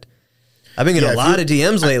to that. I've been getting a lot of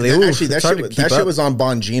DMs lately. Actually, that shit was on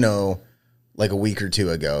Bongino like a week or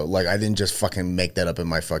two ago. Like I didn't just fucking make that up in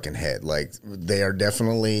my fucking head. Like they are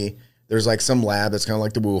definitely there's like some lab that's kind of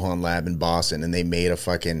like the Wuhan lab in Boston, and they made a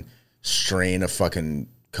fucking strain of fucking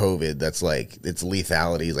COVID that's like its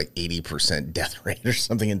lethality is like 80% death rate or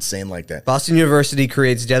something insane like that. Boston University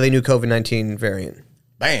creates deadly new COVID-19 variant.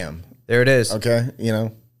 Bam. There it is. Okay, you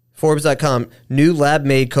know. Forbes.com, new lab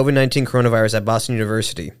made COVID-19 coronavirus at Boston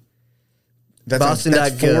University. That's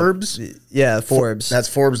Forbes? Yeah, Forbes. That's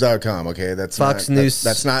Forbes.com, okay? That's Fox not, News.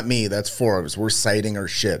 That's not me. That's Forbes. We're citing our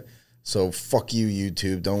shit. So fuck you,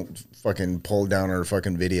 YouTube. Don't fucking pull down our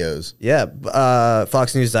fucking videos. Yeah,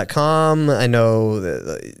 FoxNews.com. I know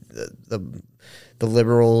the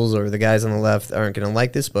liberals or the guys on the left aren't going to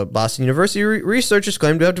like this, but Boston University researchers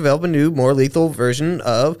claim to have developed a new, more lethal version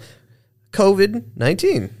of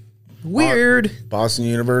COVID-19. Weird. Boston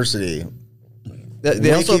University.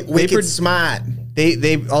 They also wicked smart.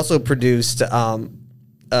 They also produced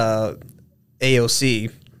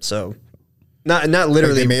AOC. So not literally.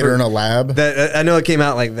 Like they made her in a lab. I know it came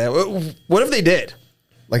out like that. What if they did?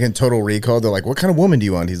 Like in Total Recall, they're like, "What kind of woman do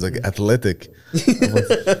you want?" He's like, "Athletic."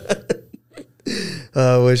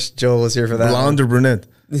 I wish Joel was here for that. Blonde or brunette?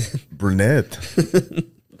 Brunette.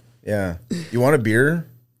 Yeah. You want a beer?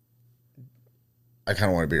 I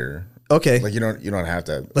kind of want a beer. Okay. Like you don't have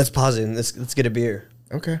to. Let's pause it and let's get a beer.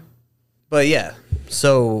 Okay. But yeah.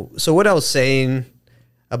 So what I was saying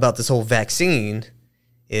about this whole vaccine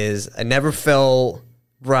is I never felt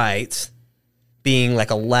right being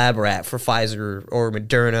like a lab rat for Pfizer or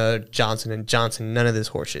Moderna, Johnson & Johnson, none of this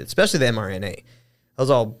horseshit, especially the mRNA. That was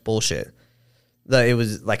all bullshit. It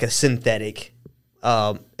was like a synthetic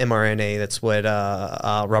mRNA. That's what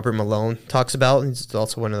Robert Malone talks about. He's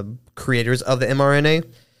also one of the creators of the mRNA.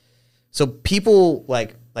 So people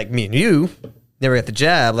like me and you never got the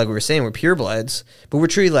jab, like we were saying, we're purebloods, but we're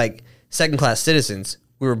treated like second-class citizens.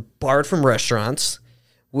 We were barred from restaurants.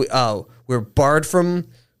 We were barred from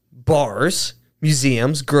bars,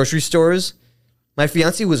 museums, grocery stores. My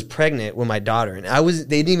fiance was pregnant with my daughter, and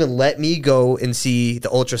they didn't even let me go and see the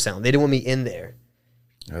ultrasound. They didn't want me in there.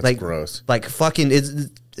 That's gross. Like fucking,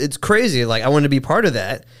 it's crazy. Like I want to be part of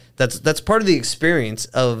that. That's part of the experience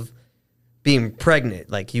of being pregnant.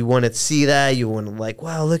 Like you want to see that. You want to like,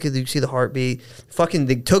 wow, look at you see the heartbeat. Fucking,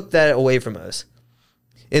 they took that away from us.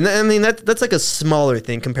 And I mean that's like a smaller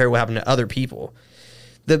thing compared to what happened to other people.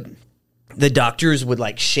 the doctors would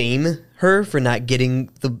like shame her for not getting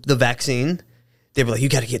the vaccine. They were like, you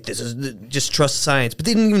got to get this. Just trust science. But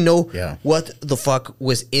they didn't even know what the fuck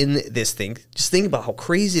was in this thing. Just think about how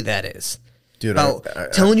crazy that is. Dude, about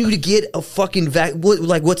telling you to get a fucking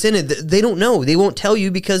like what's in it. They don't know. They won't tell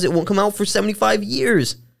you because it won't come out for 75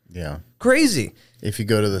 years. Yeah. Crazy. If you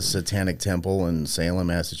go to the Satanic Temple in Salem,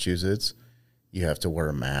 Massachusetts, you have to wear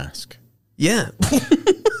a mask. Yeah.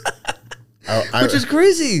 Which is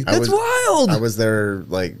crazy. That's wild. I was there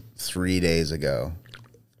like 3 days ago.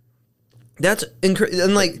 That's incredible.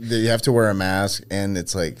 And like, you have to wear a mask, and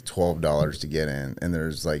it's like $12 to get in, and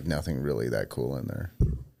there's like nothing really that cool in there.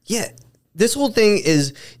 Yeah, this whole thing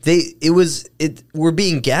is we're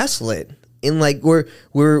being gaslit, and like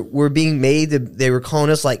we're being made. They were calling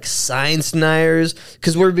us like science deniers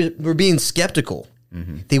because we're being skeptical.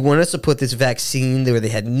 Mm-hmm. They want us to put this vaccine where they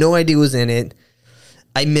had no idea what was in it.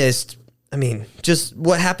 I mean, just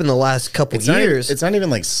what happened the last couple years. It's not even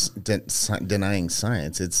like denying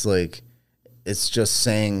science. It's like. It's just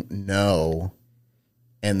saying no,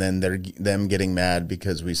 and then them getting mad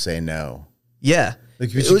because we say no. Yeah.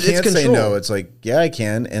 Like, you can't say no. It's like, yeah, I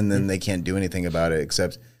can, and then they can't do anything about it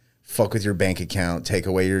except fuck with your bank account, take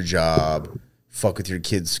away your job, fuck with your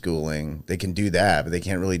kids' schooling. They can do that, but they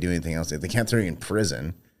can't really do anything else. They can't throw you in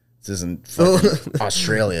prison. This isn't fucking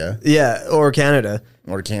Australia. Yeah, or Canada.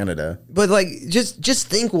 But like, just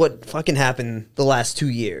think what fucking happened the last 2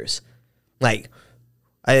 years. Like,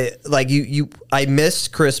 I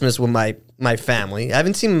missed Christmas with my family. I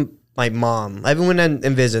haven't seen my mom. I haven't went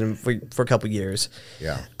and visited him for a couple years.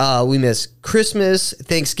 Yeah. We missed Christmas,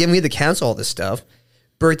 Thanksgiving. We had to cancel all this stuff.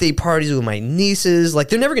 Birthday parties with my nieces. Like,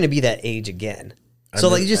 they're never going to be that age again. So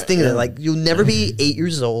like, you just think that like you'll never be 8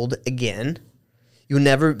 years old again. You'll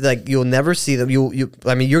never see them.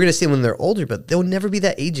 I mean, you're going to see them when they're older, but they'll never be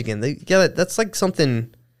that age again. That's like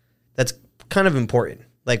something that's kind of important.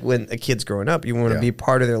 Like, when a kid's growing up, you want to be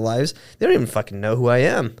part of their lives. They don't even fucking know who I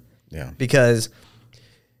am. Yeah. Because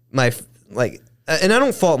and I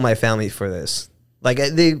don't fault my family for this. Like,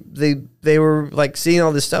 they were like seeing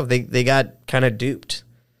all this stuff. They got kind of duped.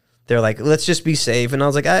 They're like, let's just be safe. And I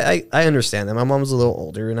was like, I understand that. My mom was a little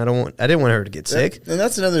older, and I didn't want her to get sick. And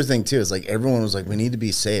that's another thing too. Is like, everyone was like, we need to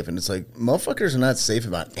be safe, and it's like, motherfuckers are not safe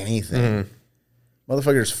about anything. Mm-hmm.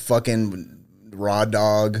 Motherfuckers fucking raw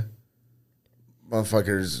dog.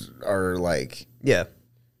 Motherfuckers are like, yeah,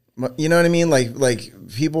 you know what I mean? Like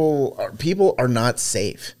people are not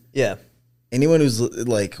safe. Yeah. Anyone who's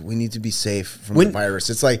like, we need to be safe from the virus.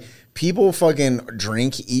 It's like, people fucking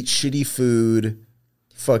drink, eat shitty food,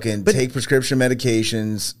 fucking take prescription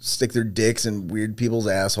medications, stick their dicks in weird people's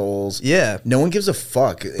assholes. Yeah. No one gives a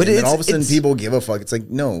fuck. But then all of a sudden people give a fuck. It's like,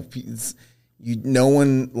 no, no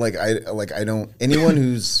one, anyone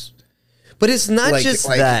who's, but it's not just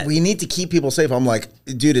that. We need to keep people safe. I'm like,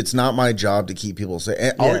 dude, it's not my job to keep people safe.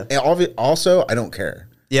 And also, I don't care.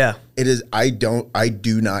 Yeah. It is. I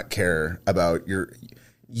do not care about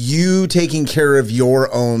you taking care of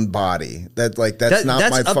your own body. That's not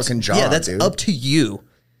my fucking job. Yeah, that's dude. up to you.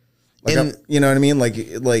 Like, you know what I mean? Like,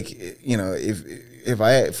 you know, if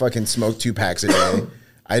I fucking smoke 2 packs a day,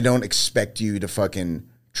 I don't expect you to fucking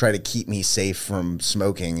try to keep me safe from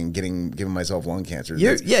smoking and giving myself lung cancer.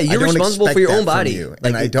 You're responsible for your own body.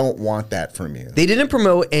 And I don't want that from you. They didn't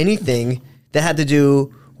promote anything that had to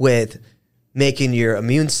do with making your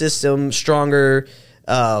immune system stronger.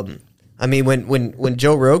 I mean, when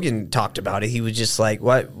Joe Rogan talked about it, he was just like,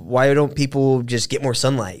 why don't people just get more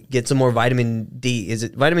sunlight, get some more vitamin D? Is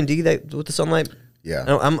it vitamin D that with the sunlight? Yeah.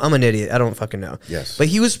 I'm an idiot. I don't fucking know. Yes. But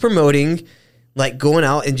he was promoting like going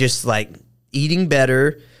out and just like eating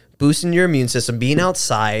better, boosting your immune system, being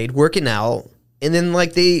outside, working out. And then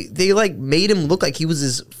like they like made him look like he was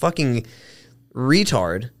this fucking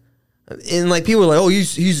retard. And like people were like, oh,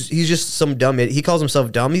 he's just some dumb idiot. He calls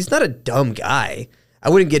himself dumb. He's not a dumb guy. I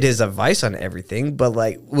wouldn't get his advice on everything, but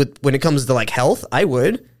like when it comes to like health, I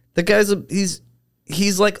would. The guy's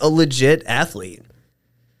he's like a legit athlete.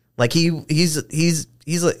 Like he's like,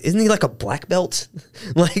 isn't he like a black belt?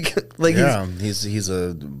 like yeah, he's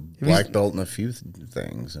a black belt in a few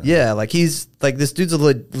things. Yeah, like he's like this dude's a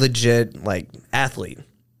legit like athlete.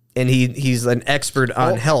 And he's an expert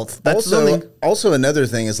on health. That's also another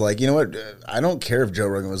thing is like, you know what? I don't care if Joe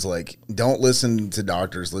Rogan was like, don't listen to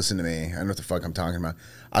doctors, listen to me. I know what the fuck I'm talking about.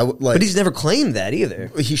 But he's never claimed that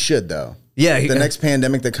either. He should though. Yeah. The next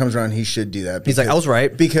pandemic that comes around, he should do that. He's like, I was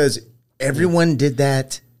right. Because everyone did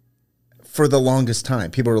that for the longest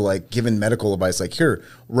time. People are like giving medical advice like, here,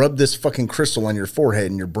 rub this fucking crystal on your forehead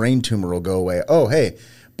and your brain tumor will go away. Oh, hey.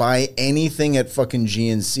 Buy anything at fucking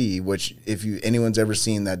GNC, which if anyone's ever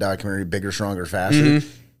seen that documentary, Bigger, Stronger, Faster,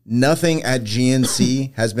 nothing at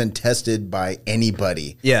GNC has been tested by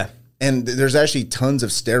anybody. Yeah. And there's actually tons of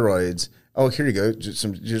steroids. Oh, here you go. Just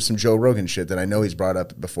some Joe Rogan shit that I know he's brought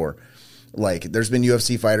up before. Like, there's been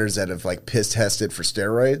UFC fighters that have, like, piss tested for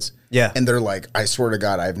steroids. Yeah. And they're like, I swear to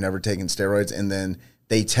God, I've never taken steroids. And then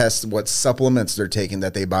they test what supplements they're taking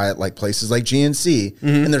that they buy at, like, places like GNC.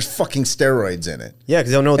 And there's fucking steroids in it. Yeah,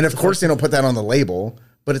 because they don't know. And, of course, they don't put that on the label.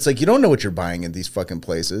 But it's like, you don't know what you're buying in these fucking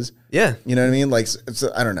places. Yeah. You know what I mean? Like,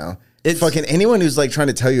 I don't know. It's fucking anyone who's, like, trying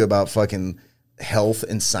to tell you about fucking health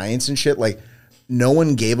and science and shit, like, no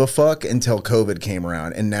one gave a fuck until COVID came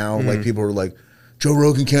around. And now, like, people are like, Joe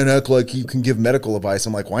Rogan can't act like you can give medical advice.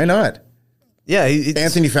 I'm like, why not? Yeah,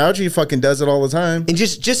 Anthony Fauci fucking does it all the time. And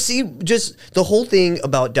just the whole thing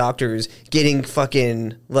about doctors getting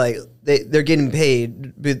fucking, like, they're getting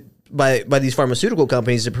paid by these pharmaceutical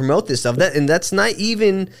companies to promote this stuff. That's not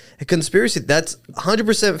even a conspiracy. That's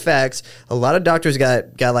 100% facts. A lot of doctors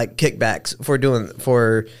got like kickbacks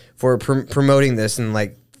for promoting this, and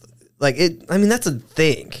like it. I mean, that's a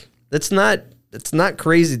thing. It's not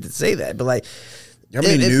crazy to say that, but like, how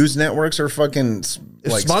many news networks are fucking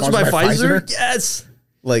like sponsored by Pfizer? Yes.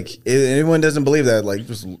 Like, if anyone doesn't believe that, like,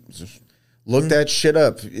 just look that shit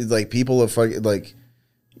up. Like, people have fucking, like,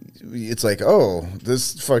 it's like, oh,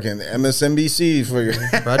 this fucking MSNBC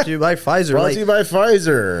fucking brought to you by Pfizer. Brought to you by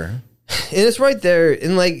Pfizer. And it's right there.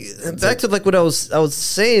 And like, back to like what I was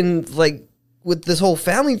saying, like, with this whole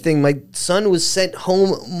family thing, my son was sent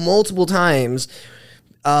home multiple times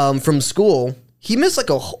from school. He missed like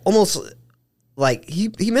almost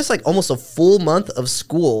a full month of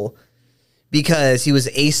school because he was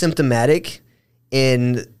asymptomatic,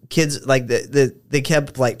 and kids like they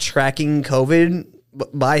kept like tracking COVID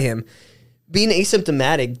by him. Being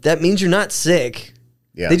asymptomatic, that means you're not sick.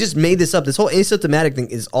 Yeah. They just made this up. This whole asymptomatic thing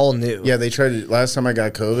is all new. Yeah, they tried to. Last time I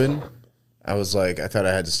got COVID, I was like, I thought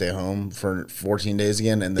I had to stay home for 14 days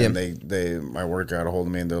again, and then my work got a hold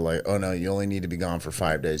of me, and they're like, oh no, you only need to be gone for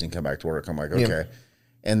 5 days and come back to work. I'm like, okay. Yeah.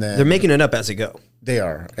 And then they're making it up as they go. They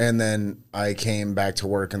are. And then I came back to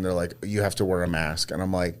work, and they're like, you have to wear a mask. And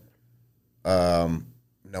I'm like,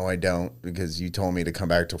 no, I don't, because you told me to come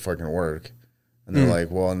back to fucking work. And they're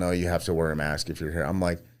like, well, no, you have to wear a mask if you're here. I'm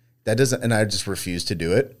like, that doesn't, and I just refused to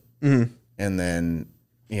do it. And then,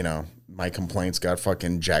 you know, my complaints got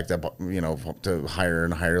fucking jacked up, you know, to higher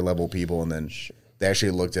and higher level people. And then they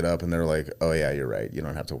actually looked it up, and they're like, oh yeah, you're right. You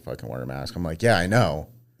don't have to fucking wear a mask. I'm like, yeah, I know.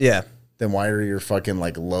 Yeah. Then why are your fucking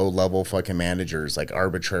like low level fucking managers like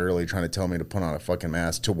arbitrarily trying to tell me to put on a fucking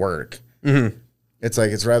mask to work? It's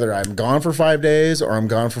like, it's rather I'm gone for 5 days or I'm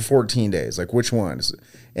gone for 14 days. Like, which ones?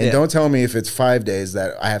 And don't tell me if it's 5 days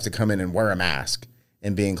that I have to come in and wear a mask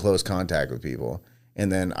and be in close contact with people.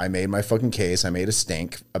 And then I made my fucking case. I made a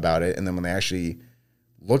stink about it. And then when they actually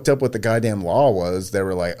looked up what the goddamn law was, they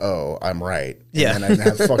were like, oh, I'm right. And then I didn't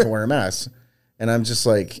have to fucking wear a mask. And I'm just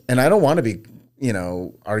like, and I don't want to be, you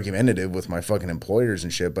know, argumentative with my fucking employers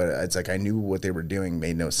and shit, but it's like I knew what they were doing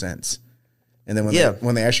made no sense. And then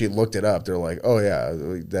when they actually looked it up, they're like, "Oh yeah,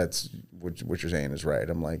 that's what you're saying is right."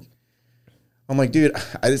 I'm like, dude,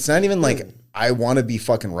 it's not even like I want to be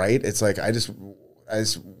fucking right. It's like I just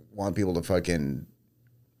want people to fucking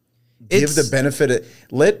give the benefit.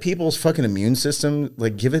 Let people's fucking immune system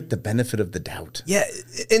give it the benefit of the doubt. Yeah,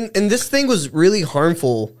 and this thing was really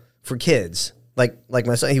harmful for kids. Like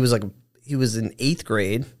my son, he was in 8th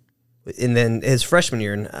grade, and then his freshman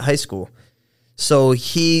year in high school. So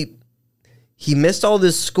he missed all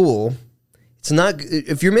this school. It's not,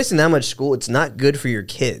 if you're missing that much school, it's not good for your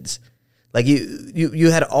kids. Like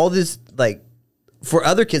you had all this, like, for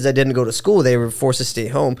other kids that didn't go to school, they were forced to stay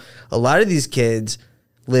home. A lot of these kids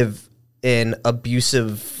live in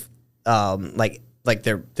abusive, like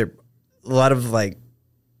they're a lot of like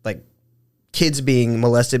kids being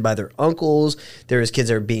molested by their uncles. There's kids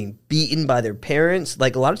that are being beaten by their parents.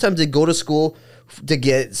 Like, a lot of times they go to school to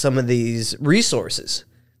get some of these resources.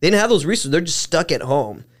 They didn't have those resources. They're just stuck at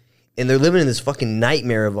home, and they're living in this fucking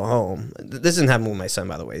nightmare of a home. This didn't happen with my son,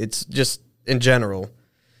 by the way. It's just in general.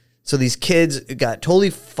 So these kids got totally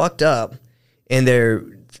fucked up, and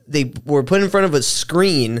they were put in front of a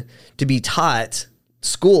screen to be taught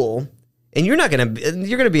school. And you're gonna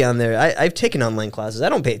be on there. I've taken online classes. I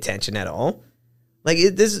don't pay attention at all. Like,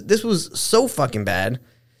 this was so fucking bad.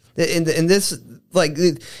 And this, like,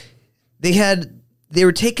 they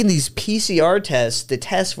were taking these PCR tests to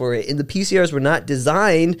test for it, and the PCRs were not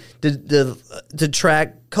designed to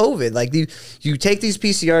track COVID. Like, you take these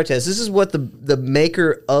PCR tests. This is what the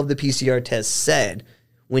maker of the PCR test said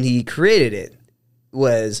when he created it,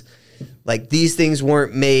 was like, these things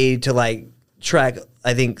weren't made to like track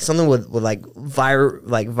I think something with like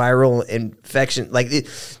viral infection. Like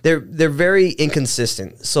they're very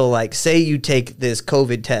inconsistent. So like, say you take this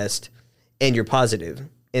COVID test and you're positive,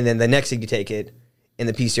 and then the next thing you take it and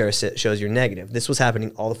the PCR shows you're negative. This was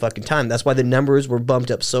happening all the fucking time. That's why the numbers were bumped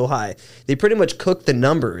up so high. They pretty much cooked the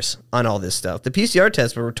numbers on all this stuff. The PCR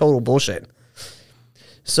tests were total bullshit.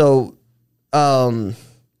 So,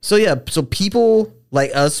 so people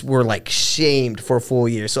like us were like shamed for a full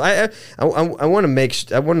year. So I want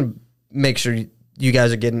to make sure you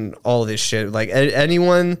guys are getting all this shit. Like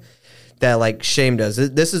anyone that like shamed us,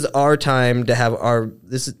 this is our time to have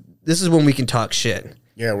this is when we can talk shit.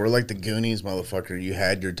 Yeah, we're like the Goonies, motherfucker. You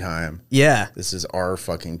had your time. Yeah. This is our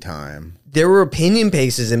fucking time. There were opinion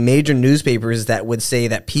pieces in major newspapers that would say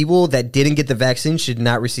that people that didn't get the vaccine should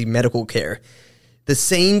not receive medical care. The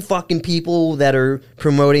same fucking people that are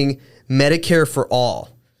promoting Medicare for all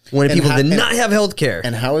when people did not have health care.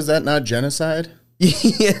 And how is that not genocide?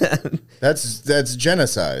 Yeah. That's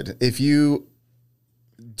genocide. If you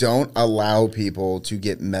don't allow people to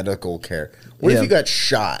get medical care. What if you got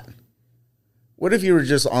shot? What if you were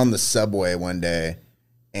just on the subway one day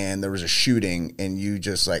and there was a shooting and you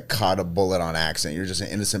just like caught a bullet on accident? You're just an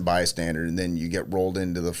innocent bystander, and then you get rolled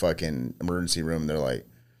into the fucking emergency room and they're like,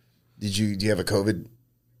 do you have a COVID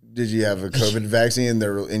vaccine?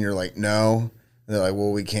 And you're like, no. And they're like,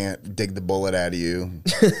 well, we can't dig the bullet out of you.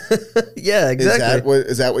 Yeah, exactly.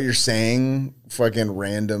 Is that what you're saying? Fucking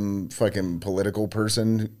random fucking political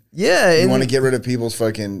person? Yeah. You want to get rid of people's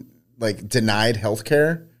fucking like denied health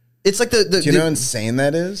care? It's like do you know how insane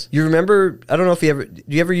that is? You remember, I don't know if do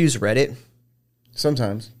you ever use Reddit?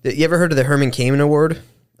 Sometimes. You ever heard of the Herman Cain Award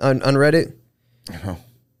on Reddit? No.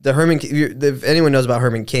 The if anyone knows about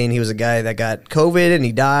Herman Cain, he was a guy that got COVID and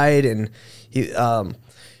he died, and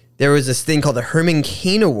there was this thing called the Herman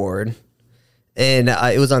Cain Award, and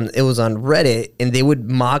it was on Reddit, and they would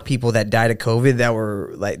mock people that died of COVID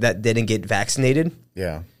that didn't get vaccinated.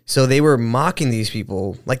 Yeah. So they were mocking these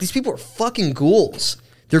people. Like, these people are fucking ghouls.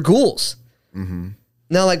 They're ghouls. Mm-hmm.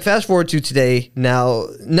 Now, like, fast forward to today. Now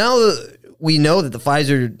we know that the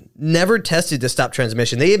Pfizer never tested to stop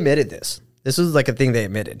transmission. They admitted this. This was like a thing they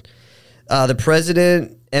admitted. The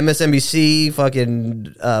president, MSNBC,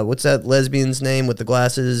 fucking, what's that lesbian's name with the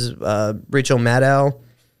glasses? Rachel Maddow.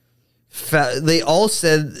 They all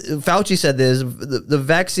said, Fauci said this, the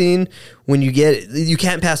vaccine, when you get it, you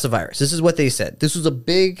can't pass the virus. This is what they said. This was a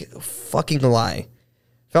big fucking lie.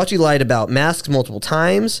 Fauci lied about masks multiple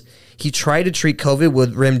times. He tried to treat COVID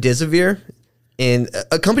with remdesivir, in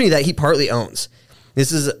a company that he partly owns.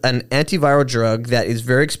 This is an antiviral drug that is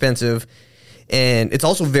very expensive, and it's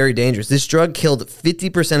also very dangerous. This drug killed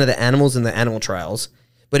 50% of the animals in the animal trials,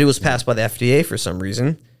 but it was passed by the FDA for some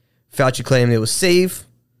reason. Fauci claimed it was safe.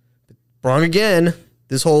 Wrong again.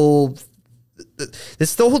 The whole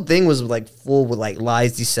thing was like full with like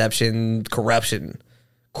lies, deception, corruption.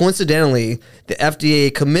 Coincidentally, the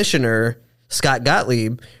FDA commissioner, Scott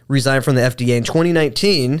Gottlieb, resigned from the FDA in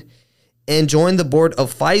 2019 and joined the board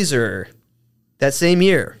of Pfizer that same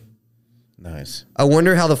year. Nice. I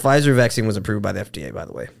wonder how the Pfizer vaccine was approved by the FDA, by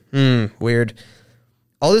the way. Weird.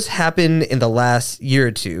 All this happened in the last year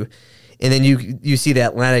or two. And then you see the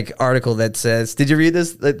Atlantic article that says, did you read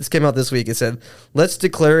this? This came out this week. It said, let's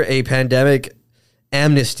declare a pandemic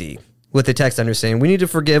amnesty, with the text under saying, we need to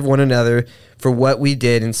forgive one another for what we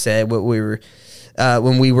did and said what we were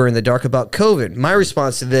when we were in the dark about COVID. My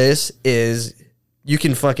response to this is, you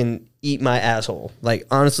can fucking eat my asshole. Like,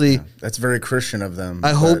 honestly. Yeah, that's very Christian of them.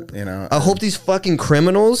 I hope these fucking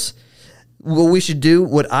criminals,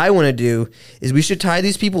 what I want to do is we should tie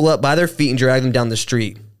these people up by their feet and drag them down the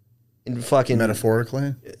street. And fucking.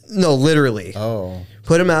 Metaphorically? No, literally. Oh.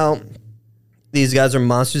 Put them out. These guys are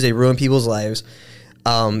monsters. They ruin people's lives.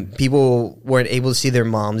 People weren't able to see their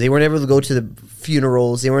moms. They weren't able to go to the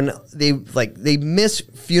funerals. They miss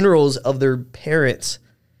funerals of their parents.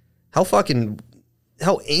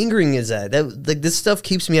 How angering is that? This stuff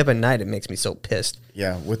keeps me up at night. It makes me so pissed.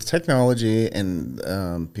 Yeah, with technology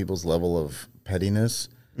and people's level of pettiness,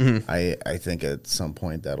 I think at some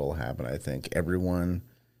point that'll happen. I think everyone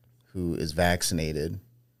who is vaccinated,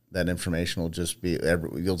 that information will just be,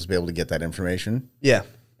 you'll just be able to get that information. Yeah.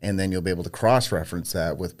 And then you'll be able to cross-reference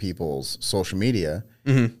that with people's social media,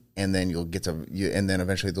 and then and then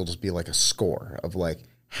eventually there'll just be like a score of like,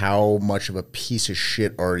 how much of a piece of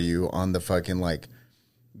shit are you on the fucking, like,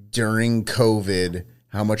 during COVID,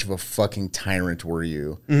 how much of a fucking tyrant were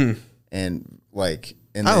you? And like,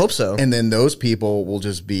 I hope so. And then those people will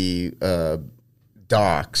just be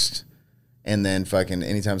doxxed, and then fucking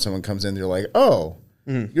anytime someone comes in, they're like, oh,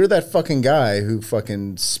 you're that fucking guy who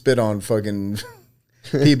fucking spit on fucking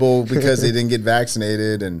people because they didn't get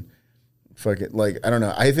vaccinated and fuck it. Like, I don't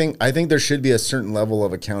know. I think there should be a certain level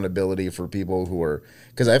of accountability for people who are,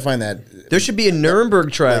 because I find that There should be a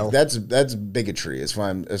Nuremberg trial. like, that's bigotry as far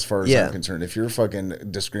as I'm concerned. If you're fucking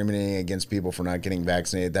discriminating against people for not getting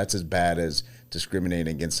vaccinated, that's as bad as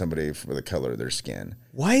discriminating against somebody for the color of their skin.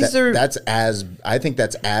 Why is there? I think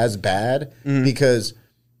that's as bad because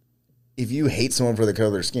if you hate someone for the color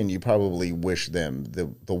of their skin, you probably wish them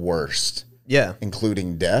the worst. Yeah.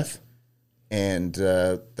 Including death. And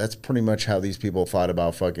that's pretty much how these people thought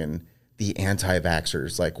about fucking the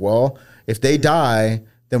anti-vaxxers. Like, well, if they die,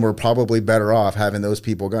 then we're probably better off having those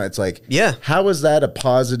people go. It's like, yeah, how is that a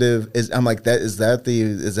positive? I'm like, is that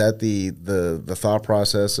the thought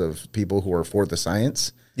process of people who are for the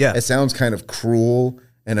science? Yeah, it sounds kind of cruel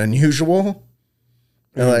and unusual.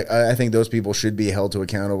 And like, I think those people should be held to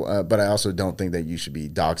account. But I also don't think that you should be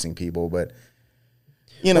doxing people. But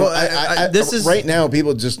you know, this is right now.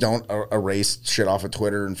 People just don't erase shit off of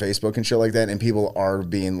Twitter and Facebook and shit like that, and people are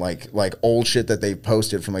being like old shit that they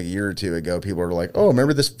posted from like a year or two ago. People are like, "Oh,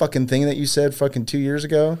 remember this fucking thing that you said fucking 2 years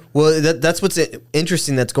ago?" Well, that's what's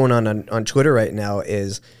interesting that's going on Twitter right now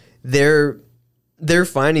is they're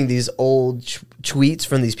finding these old tweets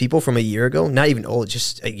from these people from a year ago, not even old,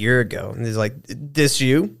 just a year ago, and there's like this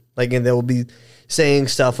you like, and they'll be saying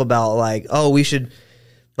stuff about like, "Oh, we should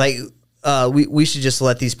like." We should just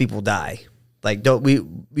let these people die. Like, don't we?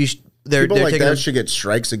 They're like that should get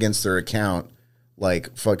strikes against their account,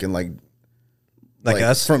 like fucking like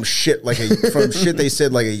us from shit from shit they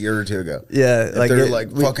said like a year or two ago. Yeah, like they're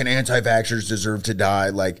like fucking anti-vaxxers deserve to die.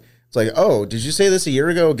 Like it's like, oh, did you say this a year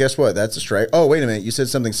ago? Guess what? That's a strike. Oh, wait a minute, you said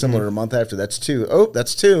something similar a month after. That's 2. Oh,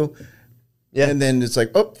 that's 2. Yeah, and then it's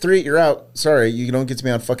like, oh, 3, you're out. Sorry, you don't get to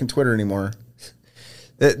be on fucking Twitter anymore.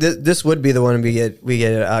 This would be the one we get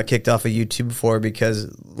kicked off of YouTube for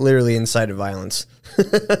because literally incited violence.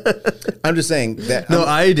 I'm just saying that. No,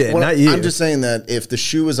 I did, not you. I'm just saying that if the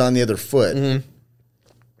shoe was on the other foot,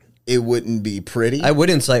 it wouldn't be pretty. I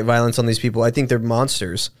would incite violence on these people. I think they're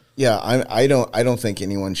monsters. Yeah, I don't think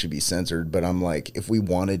anyone should be censored, but I'm like, if we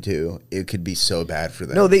wanted to, it could be so bad for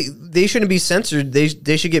them. No, they shouldn't be censored. They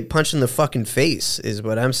should get punched in the fucking face, is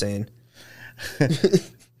what I'm saying.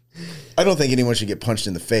 I don't think anyone should get punched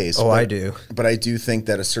in the face. Oh, I do. But I do think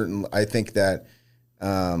that I think that,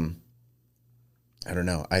 I don't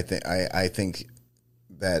know. I think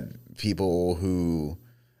that people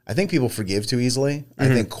forgive too easily. I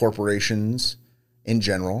think corporations in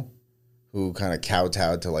general who kind of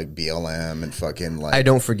kowtowed to like BLM and fucking like. I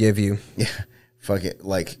don't forgive you. Yeah. Fucking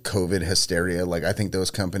like COVID hysteria. Like I think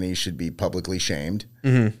those companies should be publicly shamed.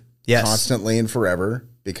 Mm-hmm. Yes. Constantly and forever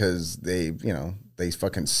because they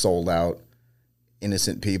fucking sold out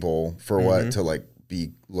innocent people for what? To like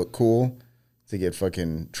look cool, to get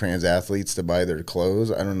fucking trans athletes to buy their clothes.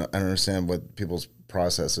 I don't understand what people's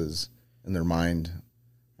processes in their mind.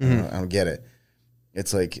 I don't get it.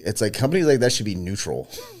 It's like companies like that should be neutral.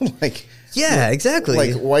 Like, yeah, exactly.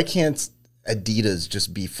 Like, why can't Adidas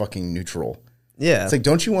just be fucking neutral? Yeah. It's like,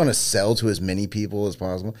 don't you want to sell to as many people as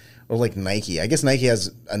possible? Or like Nike. I guess Nike has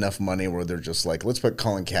enough money where they're just like, let's put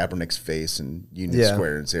Colin Kaepernick's face in Union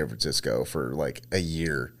Square in San Francisco for like a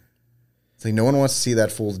year. It's like, no one wants to see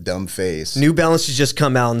that fool's dumb face. New Balance should just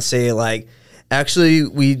come out and say like, actually,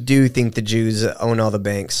 we do think the Jews own all the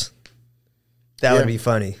banks. That would be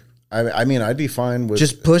funny. I mean, I'd be fine with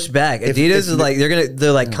just push back. Adidas is like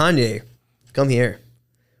they're like Kanye, come here.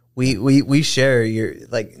 We share your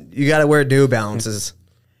like you got to wear New Balances,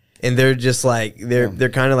 and they're just like they're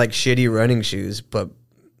kind of like shitty running shoes, but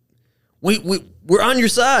we're on your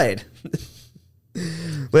side.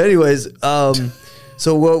 But anyways,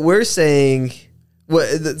 so what we're saying.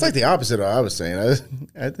 It's like the opposite of what I was saying.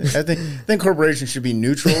 I think corporations should be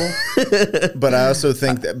neutral, but I also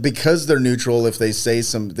think that because they're neutral, if they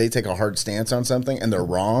they take a hard stance on something and they're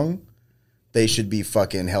wrong, they should be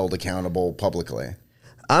fucking held accountable publicly.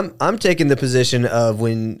 I'm taking the position of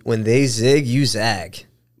when they zig, you zag.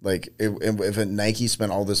 Like if a Nike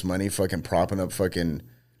spent all this money fucking propping up fucking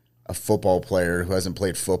a football player who hasn't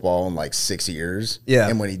played football in like 6 years,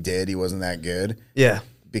 and when he did, he wasn't that good. Yeah.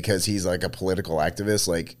 Because he's like a political activist,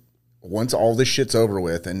 like once all this shit's over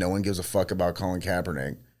with and no one gives a fuck about Colin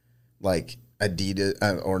Kaepernick, like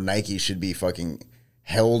Adidas or Nike should be fucking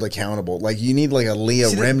held accountable. Like you need like a Leah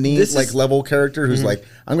Remini level character who's like,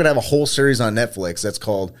 I'm gonna have a whole series on Netflix that's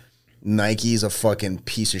called Nike's a fucking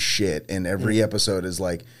piece of shit, and every episode is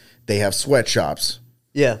like they have sweatshops.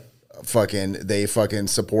 Yeah, they fucking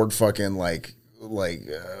support fucking like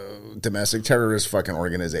domestic terrorist fucking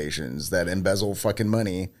organizations that embezzle fucking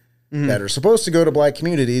money that are supposed to go to black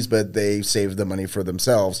communities, but they save the money for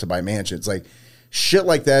themselves to buy mansions. Like shit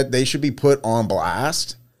like that, they should be put on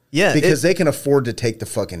blast. Yeah, because they can afford to take the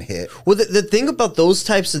fucking hit. Well, the thing about those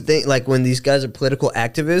types of things, like when these guys are political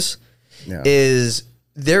activists, is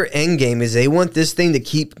their end game is they want this thing to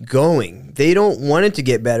keep going. They don't want it to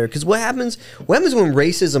get better because what happens when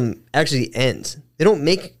racism actually ends? They don't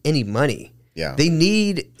make any money. Yeah, they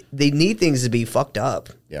need things to be fucked up.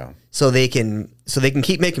 Yeah, so they can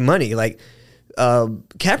keep making money. Like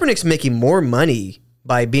Kaepernick's making more money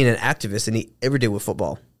by being an activist than he ever did with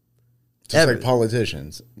football. Just like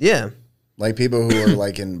politicians. Yeah. Like people who are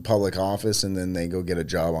like in public office and then they go get a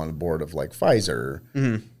job on the board of like Pfizer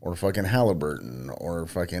or fucking Halliburton or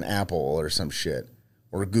fucking Apple or some shit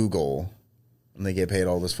or Google, and they get paid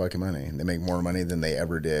all this fucking money. They make more money than they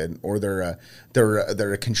ever did, or they're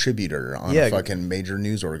a contributor on a fucking major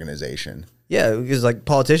news organization. Yeah, because like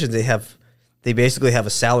politicians, they basically have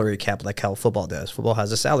a salary cap like how football does. Football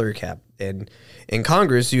has a salary cap, and in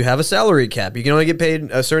Congress you have a salary cap. You can only get paid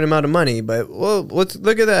a certain amount of money, but well,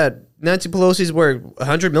 look at that. Nancy Pelosi's worth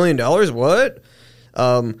 $100 million. What?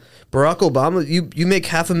 Barack Obama, you make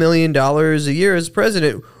 $500,000 a year as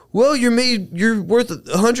president. Well, you're worth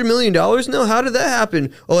 $100 million. No, how did that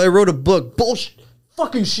happen? Oh, I wrote a book. Bullshit,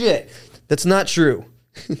 fucking shit. That's not true.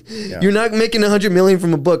 You're not making $100 million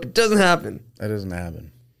from a book. It doesn't happen. That doesn't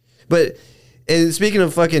happen. But and speaking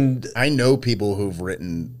of fucking, I know people who've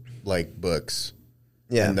written like books,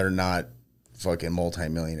 and they're not fucking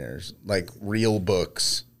multimillionaires, like real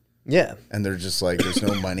books. Yeah, and they're just like, there's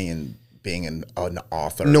no money in being an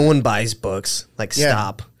author. No one buys books. Like,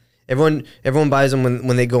 stop. Everyone buys them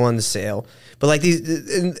when they go on the sale. But like these,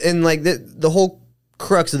 and like the whole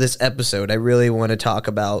crux of this episode, I really want to talk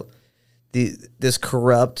about this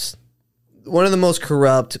corrupt. One of the most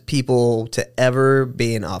corrupt people to ever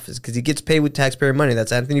be in office because he gets paid with taxpayer money.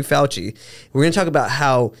 That's Anthony Fauci. We're going to talk about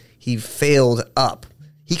how he failed up.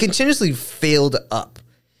 He continuously failed up.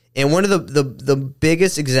 And one of the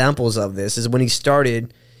biggest examples of this is when he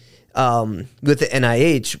started with the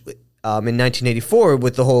NIH in 1984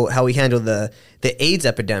 with the whole how he handled the AIDS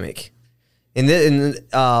epidemic. Like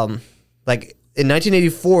in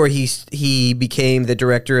 1984, he became the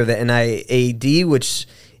director of the NIAID, which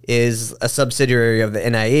is a subsidiary of the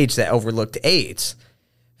NIH that overlooked AIDS.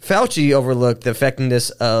 Fauci overlooked the effectiveness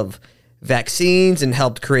of vaccines and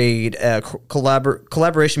helped create a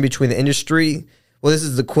collaboration between the industry. Well, this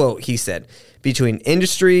is the quote he said, between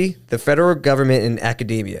industry, the federal government, and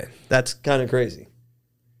academia. That's kind of crazy.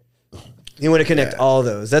 You want to connect all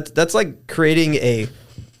those. That's like creating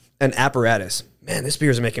an apparatus. Man, this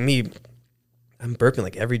beer is making me, I'm burping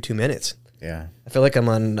like every 2 minutes. Yeah. I feel like I'm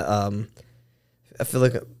on,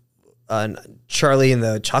 Charlie in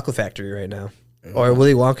the Chocolate Factory right now. Or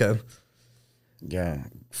Willy Wonka. Yeah.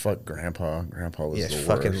 Fuck Grandpa. Grandpa was the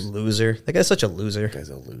fucking worst. Loser. That guy's such a loser. That guy's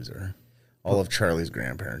a loser. All of Charlie's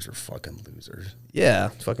grandparents are fucking losers. Yeah.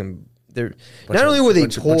 Fucking, not only were they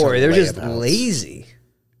poor, they're just lazy.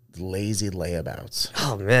 Lazy layabouts.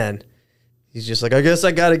 Oh, man. He's just like, I guess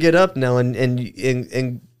I got to get up now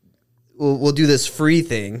and we'll do this free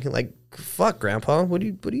thing. Like, fuck, Grandpa. What are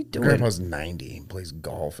you doing? Grandpa's 90 and plays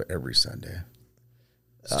golf every Sunday.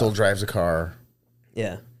 Still drives a car.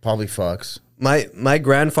 Yeah. Probably fucks. My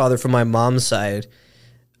grandfather from my mom's side,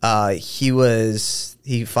 he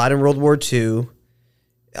fought in World War II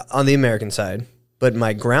on the American side. But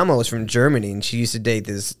my grandma was from Germany, and she used to date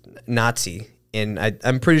this Nazi. And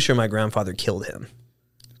I'm pretty sure my grandfather killed him.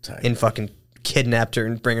 Tight. And fucking kidnapped her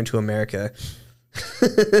and bring her to America.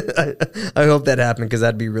 I hope that happened because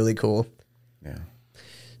that'd be really cool. Yeah.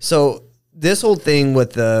 So this whole thing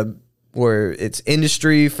with where it's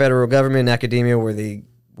industry, federal government, and academia, where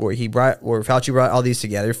Fauci brought all these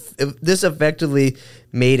together, this effectively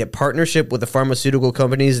made a partnership with the pharmaceutical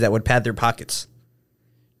companies that would pad their pockets.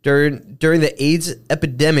 During the AIDS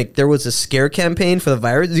epidemic, there was a scare campaign for the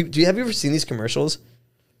virus. Have you ever seen these commercials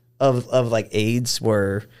of like AIDS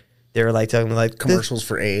where they're like talking like commercials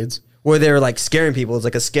for AIDS? Where they're like scaring people. It's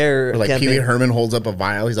like a scare. Or like Pee Wee Herman holds up a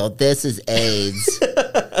vial. He's like, "This is AIDS."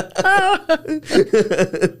 And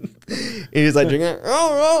he's like drinking.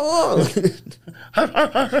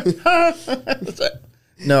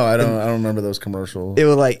 No, I don't remember those commercials.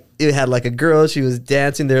 It had like a girl. She was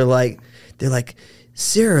dancing. They're like,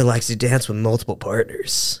 Sarah likes to dance with multiple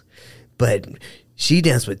partners, but she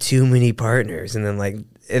danced with too many partners. And then like.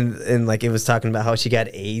 And like it was talking about how she got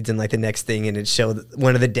AIDS and like the next thing, and it showed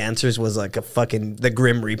one of the dancers was like the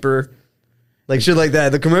Grim Reaper, like shit like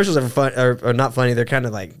that. The commercials are fun are not funny. They're kind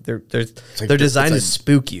of like they're designed to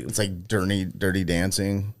spook you. It's like dirty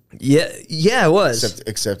dancing. Yeah, it was.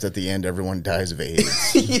 Except at the end, everyone dies of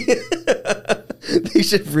AIDS. They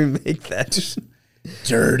should remake that.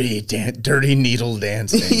 dirty needle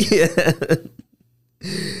dancing. Yeah.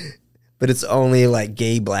 But it's only like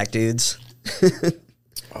gay black dudes.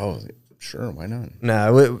 Oh, sure, why not?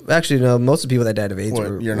 No, actually, no. Most of the people that died of AIDS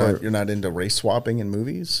What, you're not into race swapping in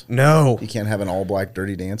movies? No, You can't have an all black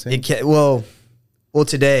dirty dancing? you can't. Well,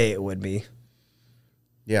 today it would be.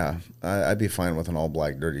 Yeah, I'd be fine with an all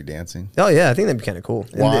black dirty dancing. Oh yeah, I think that'd be kind of cool.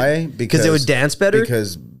 Why? Because they would dance better.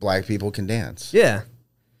 Because black people can dance. Yeah.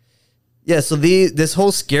 Yeah. So this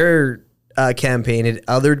whole scare campaign had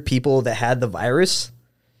othered people that had the virus.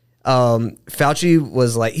 Fauci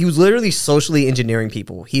was like, he was literally socially engineering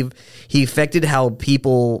people. He affected how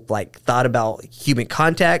people like thought about human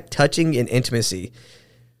contact, touching, and intimacy,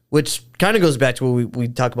 which kind of goes back to what we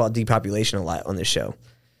talk about depopulation a lot on this show.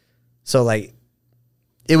 So like,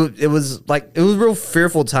 it was a real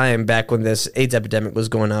fearful time back when this AIDS epidemic was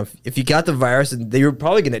going on. If you got the virus, they were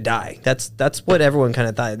probably going to die. That's what everyone kind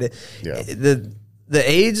of thought. The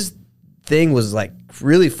AIDS thing was like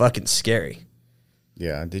really fucking scary.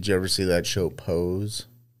 Yeah. Did you ever see that show Pose?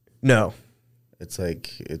 No. It's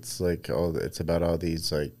about all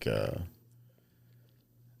these like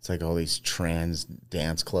it's like all these trans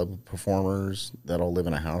dance club performers that all live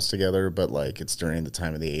in a house together, but like it's during the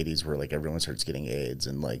time of the 80s where like everyone starts getting AIDS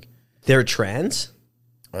and like They're trans?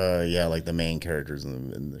 yeah, like the main characters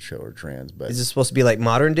in the show are trans, but Is this supposed to be like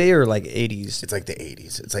modern day or like 80s? it's like the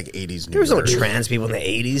 80s. It's like 80s. There was no New York. trans people in the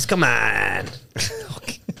 80s. Come on.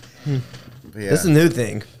 Yeah. This is a new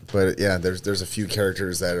thing. But yeah, there's a few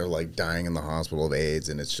characters that are like dying in the hospital of AIDS,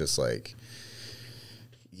 and it's just like,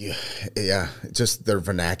 yeah, just their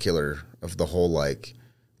vernacular of the whole like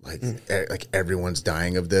everyone's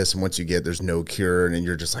dying of this, and once you get there's no cure, and then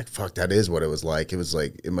you're just like, fuck, that is what it was like. It was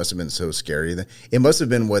like it must have been so scary. It must have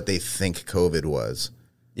been what they think COVID was.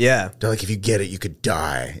 Yeah. They're like, if you get it, you could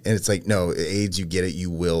die, and it's like, no, AIDS, you get it, you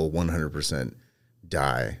will 100%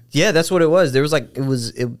 die. Yeah, that's what it was. There was like it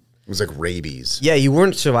was like rabies. yeah, you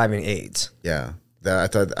weren't surviving AIDS. Yeah, I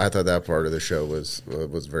thought that part of the show was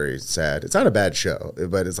very sad. It's not a bad show,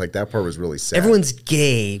 but it's like that part was really sad. Everyone's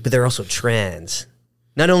gay, but they're also trans.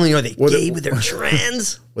 Not only are they gay, but they're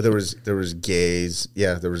trans. Well, there was gays.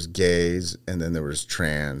 Yeah, there was gays, and then there was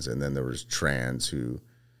trans, and then there was trans who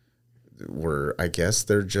were. I guess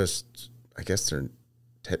they're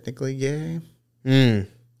technically gay.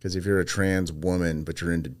 Because if you're a trans woman but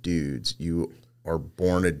you're into dudes, you are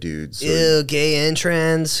born a dude. So Ew, gay and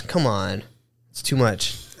trans. Come on. It's too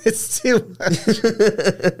much. it's too much.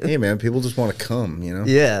 Hey, man, people just want to come, you know?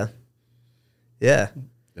 Yeah. Yeah.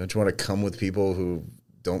 Don't you want to come with people who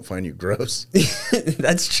don't find you gross?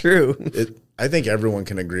 That's true. I think everyone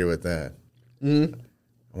can agree with that. I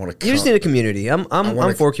want to come. You just need a community. I'm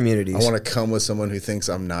for communities. I want to come with someone who thinks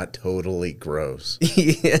I'm not totally gross.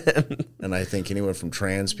 Yeah. And I think anyone from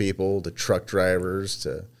trans people to truck drivers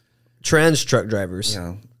to Trans truck drivers.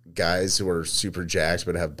 Guys who are super jacked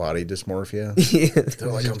but have body dysmorphia. Yeah.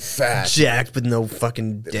 They're like, I'm fat. Jacked with no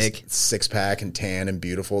fucking dick. Six pack and tan and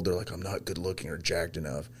beautiful. They're like, I'm not good looking or jacked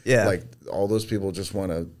enough. Yeah. Like all those people just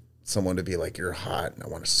want someone to be like, you're hot and I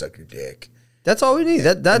want to suck your dick. That's all we need.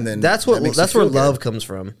 That's where love comes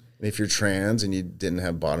from. And if you're trans and you didn't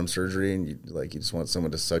have bottom surgery and you just want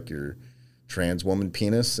someone to suck your trans woman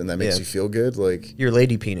penis and that makes you feel good, like your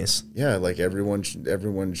lady penis. Yeah, like everyone should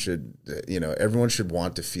want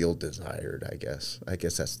to feel desired. I guess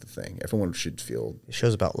that's the thing. Everyone should feel. It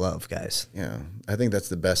show's about love, guys. Yeah, I think that's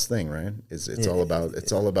the best thing, right? It's all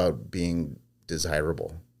about being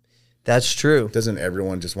desirable. That's true. Doesn't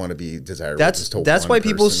everyone just want to be desirable? That's why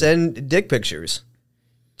people send dick pictures.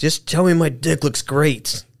 Just tell me my dick looks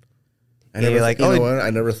great. I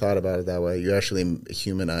never thought about it that way. You actually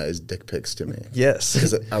humanize dick pics to me.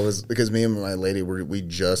 Yes, because me and my lady we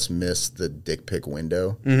just missed the dick pic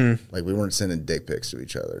window. Like we weren't sending dick pics to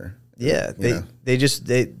each other. Yeah, they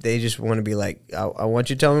just want to be like, I want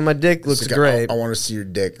you to tell me my dick looks great. I want to see your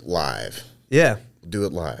dick live. Yeah, do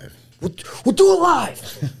it live. We'll do it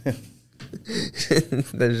live.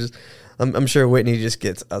 I'm sure Whitney just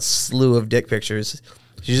gets a slew of dick pictures.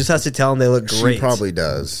 She just has to tell them they look great. She probably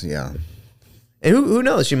does, yeah. And who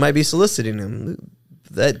knows? She might be soliciting them.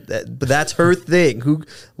 But that's her thing.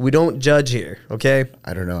 We don't judge here, okay?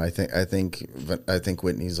 I don't know. I think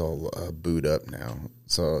Whitney's all booed up now.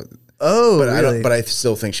 So really? But I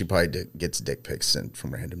still think she probably gets dick pics sent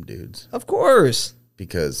from random dudes. Of course.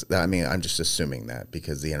 Because I'm just assuming that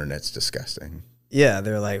because the internet's disgusting. Yeah,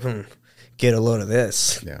 they're like, get a load of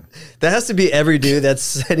this. Yeah. That has to be every dude that's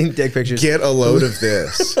sending dick pictures. Get a load of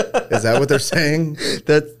this. Is that what they're saying?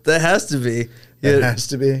 That has to be. It has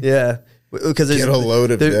to be? Yeah. Because get a load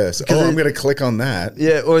of this. I'm going to click on that.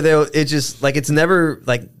 Yeah, or it's just like it's never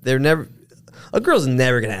like they're never A girl's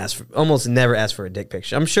never gonna almost never ask for a dick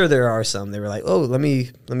picture. I'm sure there are some. They were like, "Oh, let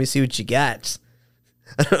me see what you got."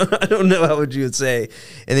 I don't know how would you would say,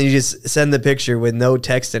 and then you just send the picture with no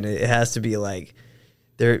text in it. It has to be like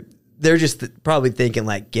they're just probably thinking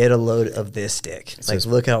like, "Get a load of this dick." Like,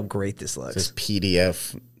 look how great this looks. It's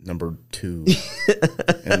PDF number 2,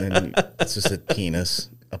 and then it's just a penis,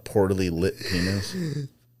 a poorly lit penis.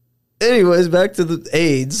 Anyways, back to the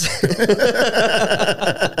AIDS.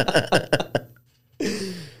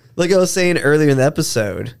 Like I was saying earlier in the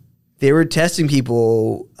episode, they were testing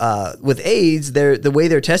people with AIDS. The way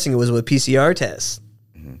they're testing it was with PCR tests.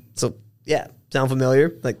 Mm-hmm. So, yeah, sound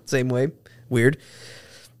familiar? Like, same way. Weird.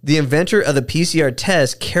 The inventor of the PCR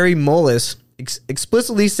test, Kerry Mullis,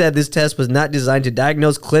 explicitly said this test was not designed to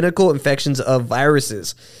diagnose clinical infections of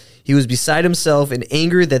viruses. He was beside himself in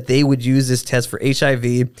anger that they would use this test for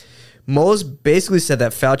HIV. Mullis basically said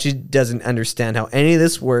that Fauci doesn't understand how any of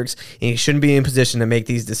this works and he shouldn't be in position to make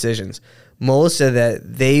these decisions. Mullis said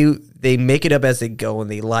that they make it up as they go and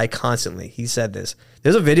they lie constantly. He said this.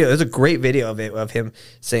 There's a great video of him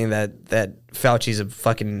saying that Fauci's a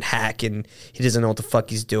fucking hack and he doesn't know what the fuck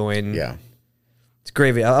he's doing. Yeah. It's a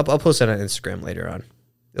great video. I'll post it on Instagram later on.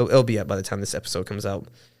 It'll be up by the time this episode comes out.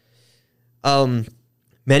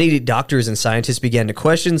 Many doctors and scientists began to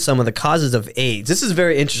question some of the causes of AIDS. This is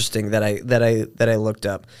very interesting that I looked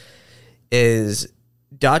up. Have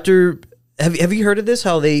you heard of this?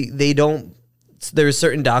 How they don't. There were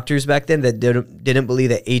certain doctors back then that didn't believe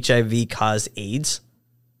that HIV caused AIDS.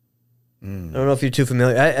 I don't know if you're too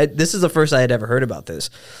familiar. This is the first I had ever heard about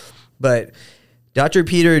this, but Dr.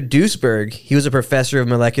 Peter Duesberg, he was a professor of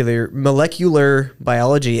molecular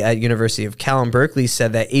biology at University of Cal in Berkeley,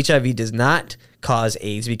 said that HIV does not cause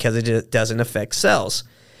AIDS because it doesn't affect cells.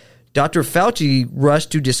 Dr. Fauci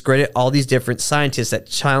rushed to discredit all these different scientists that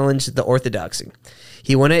challenged the orthodoxy.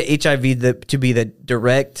 He wanted HIV to be the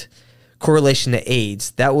direct correlation to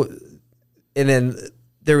AIDS. And then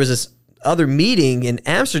there was this other meeting in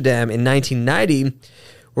Amsterdam in 1990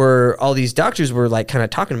 where all these doctors were like kind of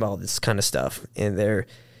talking about all this kind of stuff, and they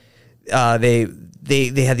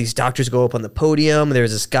had these doctors go up on the podium. There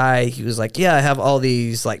was this guy, he was like, yeah, I have all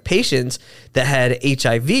these like patients that had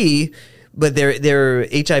HIV, but they're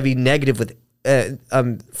HIV negative with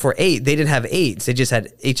for AIDS. They didn't have AIDS, they just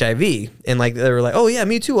had HIV. And like they were like, oh yeah,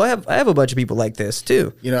 me too. I have a bunch of people like this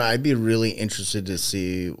too. You know, I'd be really interested to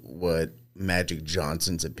see what Magic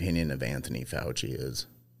Johnson's opinion of Anthony Fauci is.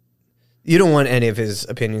 You don't want any of his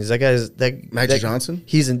opinions. That guy's Magic Johnson?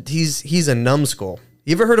 He's a numbskull.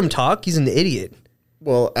 You ever heard him talk? He's an idiot.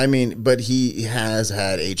 Well, I mean, but he has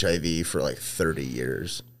had HIV for like 30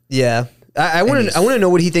 years. Yeah. I want to know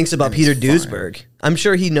what he thinks about Peter Duesberg. I'm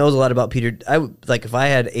sure he knows a lot about Peter. Like if I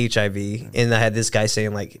had HIV and I had this guy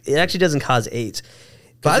saying like it actually doesn't cause AIDS.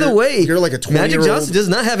 By the way, you're like a 20-year-old. Magic Johnson does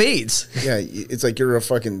not have AIDS. Yeah, it's like you're a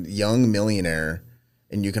fucking young millionaire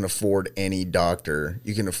and you can afford any doctor.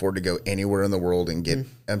 You can afford to go anywhere in the world and get.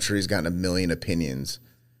 I'm sure he's gotten a million opinions.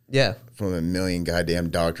 Yeah, from a million goddamn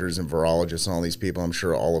doctors and virologists and all these people. I'm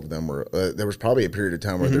sure all of them were. There was probably a period of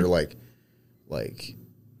time where they're like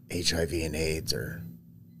HIV and AIDS are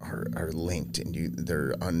linked and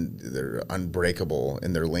they're unbreakable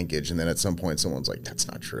in their linkage. And then at some point, someone's like, "That's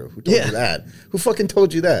not true. Who told you that? Who fucking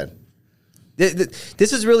told you that?"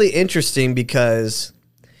 This is really interesting because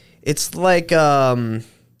it's like I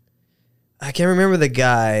can't remember the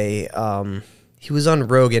guy. He was on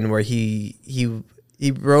Rogan where he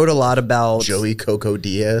wrote a lot about Joey Coco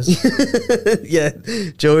Diaz. Yeah,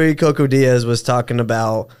 Joey Coco Diaz was talking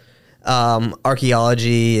about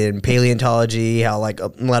archaeology and paleontology, how like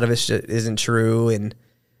a lot of it isn't true, and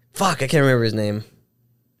fuck, I can't remember his name.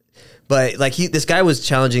 But like this guy was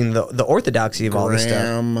challenging the orthodoxy of all this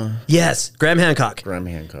stuff. Yes, Graham Hancock. Graham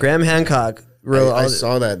Hancock wrote. I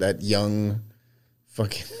saw that young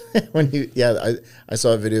fucking I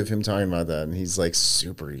saw a video of him talking about that, and he's like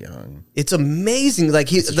super young. It's amazing. Like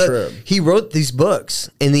he wrote these books,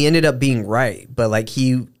 and they ended up being right, but like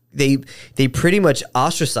they pretty much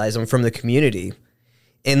ostracized him from the community.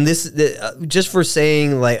 And this just for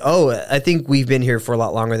saying like, oh, I think we've been here for a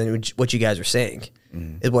lot longer than what you guys are saying,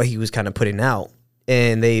 is what he was kind of putting out.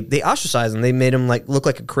 And they ostracized him. They made him like look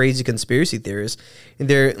like a crazy conspiracy theorist. And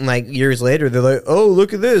they're like years later, they're like, oh,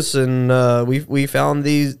 look at this, and we found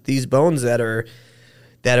these bones that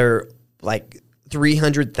are like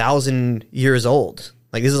 300,000 years old.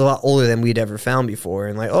 Like this is a lot older than we'd ever found before.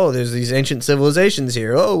 And like, oh, there's these ancient civilizations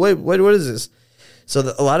here. Oh, wait, what is this?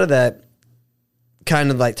 So a lot of that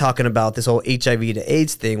kind of like talking about this whole HIV to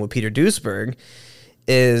AIDS thing with Peter Duesberg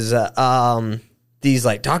is these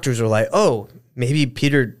like doctors were like, oh, maybe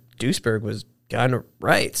Peter Duesberg was kind of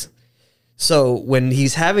right. So when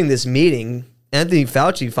he's having this meeting, Anthony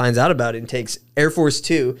Fauci finds out about it and takes Air Force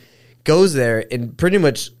Two, goes there and pretty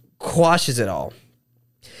much quashes it all.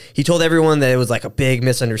 He told everyone that it was like a big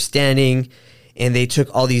misunderstanding, and they took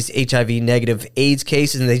all these HIV negative AIDS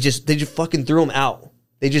cases and they just fucking threw them out.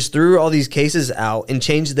 They just threw all these cases out and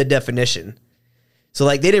changed the definition. So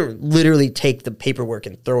like they didn't literally take the paperwork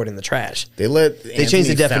and throw it in the trash. They changed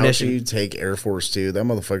the definition. Fauci take Air Force 2. That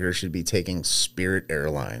motherfucker should be taking Spirit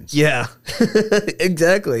Airlines. Yeah,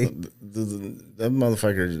 exactly. That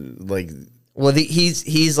motherfucker, like, well,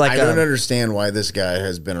 he's like, I don't understand why this guy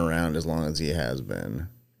has been around as long as he has been.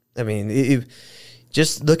 I mean,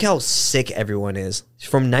 just look how sick everyone is.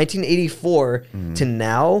 From 1984 to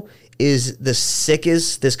now is the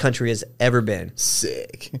sickest this country has ever been.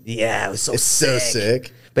 Sick. Yeah, it was so It's sick. so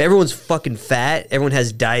sick. But everyone's fucking fat. Everyone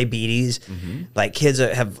has diabetes. Mm-hmm. Like kids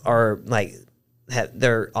they're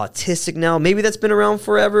autistic now. Maybe that's been around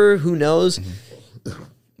forever. Who knows? Mm-hmm.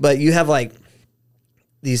 But you have like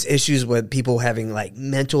these issues with people having like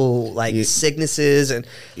mental sicknesses and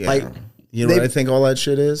like you know what I think all that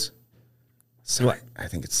shit is? What? I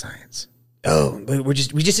think it's science. Oh, but we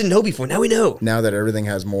just didn't know before. Now we know. Now that everything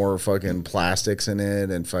has more fucking plastics in it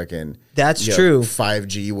and fucking that's true.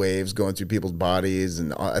 5G waves going through people's bodies,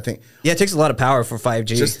 and I think it takes a lot of power for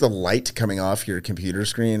 5G. Just the light coming off your computer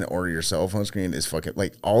screen or your cell phone screen is fucking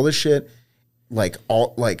like all this shit. Like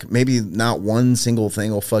maybe not one single thing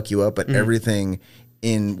will fuck you up, but everything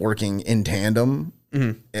in working in tandem,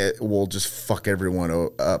 it will just fuck everyone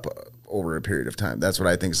up over a period of time. That's what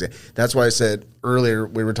I think. That's why I said earlier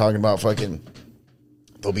we were talking about fucking.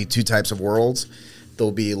 There'll be two types of worlds.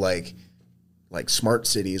 There'll be like smart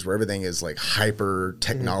cities where everything is like hyper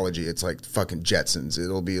technology. It's like fucking Jetsons.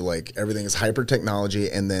 It'll be like everything is hyper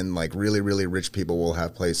technology, and then like really really rich people will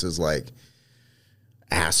have places like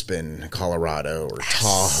Aspen, Colorado, or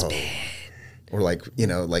Tahoe, or like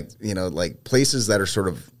places that are sort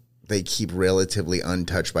of. They keep relatively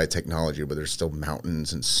untouched by technology, but there's still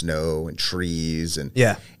mountains and snow and trees and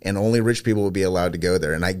only rich people will be allowed to go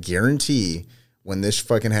there. And I guarantee when this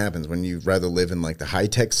fucking happens, when you'd rather live in like the high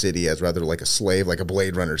tech city as rather like a slave, like a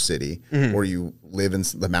Blade Runner city, or you live in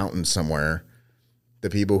the mountains somewhere, the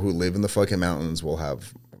people who live in the fucking mountains will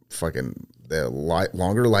have fucking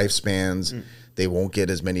longer lifespans. They won't get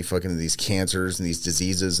as many fucking these cancers and these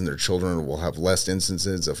diseases, and their children will have less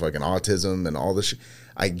instances of fucking autism and all this shit.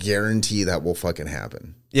 I guarantee that will fucking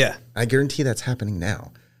happen. Yeah. I guarantee that's happening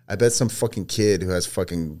now. I bet some fucking kid who has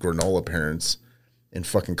fucking granola parents in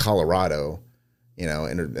fucking Colorado,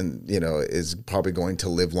 and is probably going to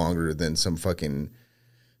live longer than some fucking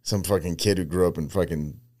kid who grew up in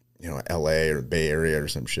fucking, LA or Bay Area or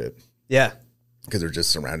some shit. Yeah. Because they're just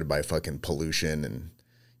surrounded by fucking pollution and,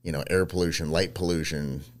 air pollution, light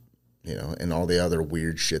pollution, and all the other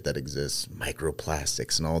weird shit that exists,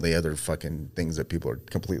 microplastics and all the other fucking things that people are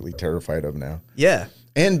completely terrified of now. Yeah.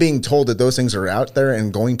 And being told that those things are out there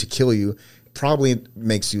and going to kill you probably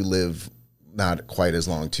makes you live not quite as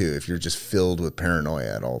long too, if you're just filled with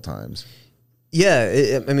paranoia at all times.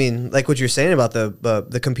 Yeah. I mean, like what you're saying about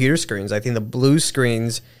the computer screens, I think the blue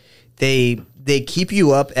screens, they keep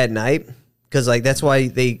you up at night because like, that's why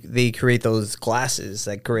they create those glasses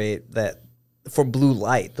that create that, for blue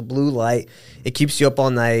light. The blue light, it keeps you up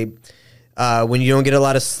all night. When you don't get a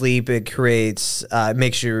lot of sleep, it creates, it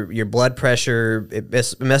makes your blood pressure, it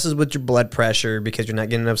messes with your blood pressure because you're not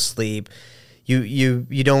getting enough sleep. You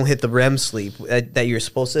don't hit the REM sleep that you're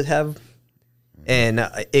supposed to have. And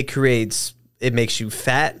it makes you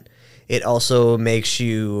fat. It also makes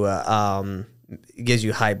you, it gives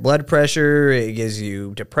you high blood pressure. It gives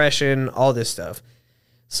you depression, all this stuff.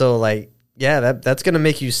 So like, yeah, that's gonna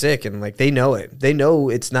make you sick, and like they know it. They know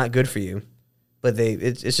it's not good for you, but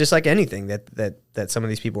it's just like anything that some of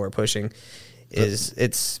these people are pushing. But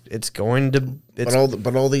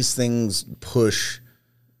all these things push.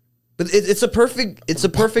 But it's a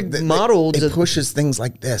perfect model. It pushes things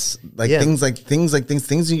like this, things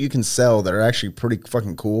that you can sell that are actually pretty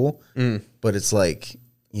fucking cool. But it's like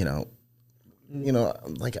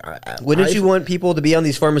wouldn't you want people to be on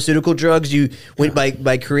these pharmaceutical drugs? You went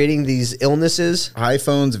by creating these illnesses.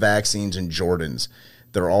 iPhones, vaccines, and Jordans.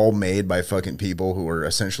 They're all made by fucking people who are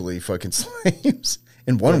essentially fucking slaves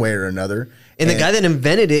in one way or another. And the guy that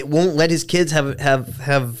invented it won't let his kids have an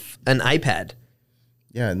iPad.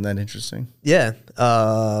 Yeah, isn't that interesting? Yeah.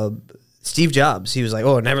 Steve Jobs, he was like,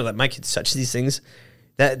 "Oh, never let my kids touch these things."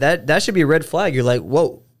 That should be a red flag. You're like,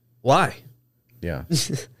 "Whoa, why?" Yeah.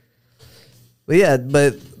 But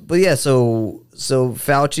yeah, so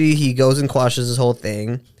Fauci, he goes and quashes this whole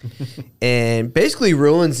thing and basically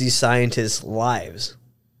ruins these scientists' lives.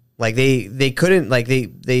 Like they couldn't, like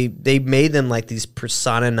they made them like these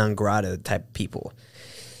persona non grata type people.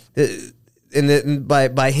 And then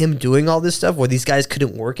by him doing all this stuff where these guys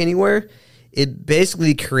couldn't work anywhere, it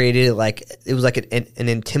basically created like, it was like an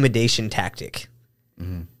intimidation tactic.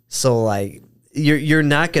 Mm-hmm. So like you're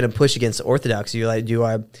not going to push against the orthodoxy. You're like, do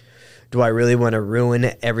I really want to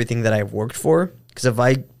ruin everything that I've worked for? Because if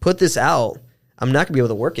I put this out, I'm not gonna be able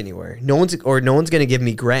to work anywhere. No one's gonna give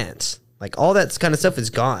me grants. Like all that kind of stuff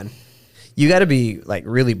is gone. You got to be like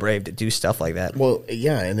really brave to do stuff like that. Well,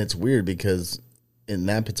 yeah, and it's weird because in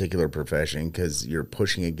that particular profession, because you're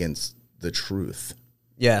pushing against the truth.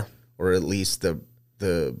 Yeah, or at least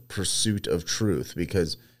the pursuit of truth.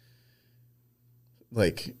 Because,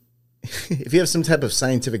 like, if you have some type of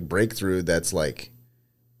scientific breakthrough that's like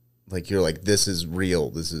you're like, this is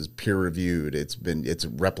real, this is peer reviewed, it's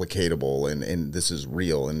replicatable, and this is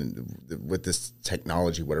real, and with this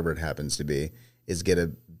technology, whatever it happens to be, is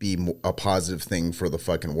gonna be a positive thing for the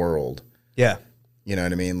fucking world. Yeah, you know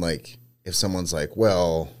what I mean? Like, if someone's like,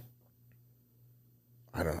 well,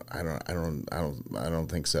 I don't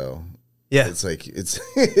think so. Yeah, it's like it's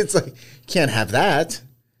like, you can't have that.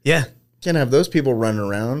 Yeah, can't have those people running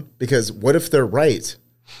around, because what if they're right?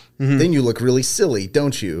 Mm-hmm. Then you look really silly,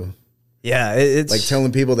 don't you? Yeah, it's like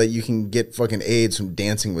telling people that you can get fucking AIDS from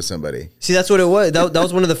dancing with somebody. See, that's what it was. That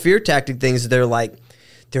was one of the fear tactic things. They're like,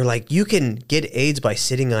 you can get AIDS by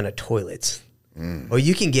sitting on a toilet, or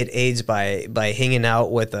you can get AIDS by hanging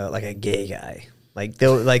out with a gay guy, like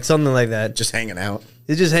something like that. Just hanging out.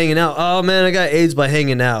 It's just hanging out. Oh man, I got AIDS by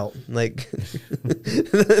hanging out. Like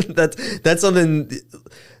that's something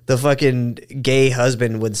the fucking gay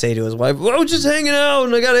husband would say to his wife. Well, I was just hanging out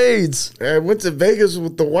and I got AIDS. I went to Vegas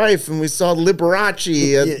with the wife and we saw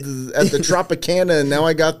Liberace at the Tropicana, and now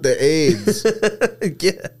I got the AIDS.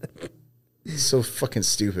 Yeah. So fucking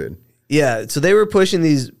stupid. Yeah. So they were pushing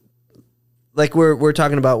these, like we're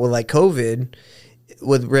talking about with like COVID,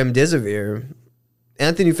 with remdesivir.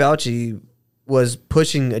 Anthony Fauci was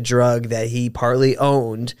pushing a drug that he partly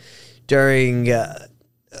owned during the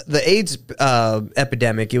AIDS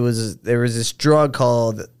epidemic. There was this drug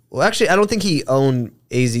called, well, actually, I don't think he owned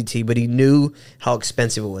AZT, but he knew how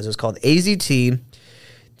expensive it was. It was called AZT.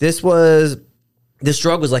 This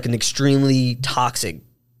drug was like an extremely toxic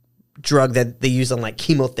drug that they used on like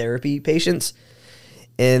chemotherapy patients,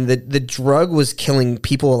 and the drug was killing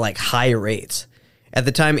people at like high rates. At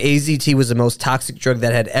the time, AZT was the most toxic drug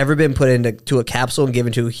that had ever been put into a capsule and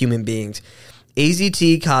given to human beings.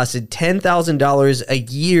 AZT costed $10,000 a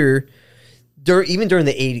year, even during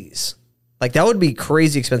the 80s. Like, that would be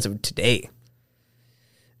crazy expensive today.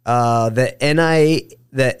 The NIAID,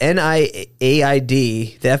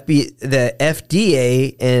 the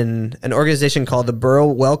FDA, and an organization called the Borough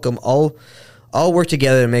Wellcome all worked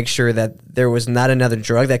together to make sure that there was not another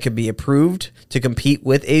drug that could be approved to compete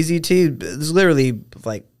with AZT. It's literally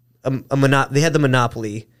like they had the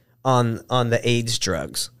monopoly on the AIDS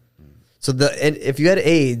drugs. So if you had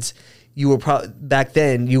AIDS, you were back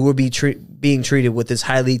then you were being treated with this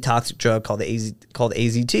highly toxic drug called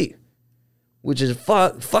AZT, which is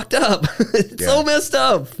fucked up. It's so messed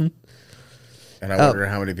up. And I wonder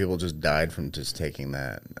how many people just died from just taking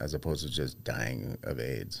that, as opposed to just dying of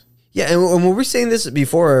AIDS. Yeah, and when we were saying this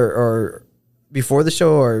before the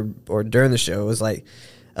show or during the show, it was like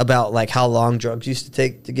about like how long drugs used to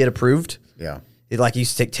take to get approved. Yeah, it like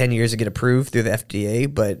used to take 10 years to get approved through the FDA,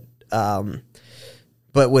 but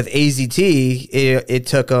with AZT, it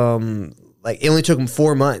took it only took them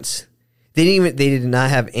 4 months. They did not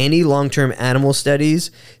have any long-term animal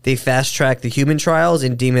studies. They fast-tracked the human trials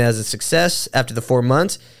and deemed it as a success after the 4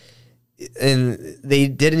 months. And they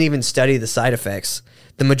didn't even study the side effects.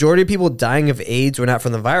 The majority of people dying of AIDS were not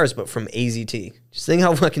from the virus, but from AZT. Just think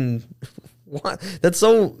how fucking... What? That's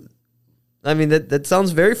so... I mean, that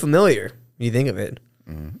sounds very familiar when you think of it.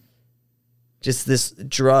 Mm-hmm. Just this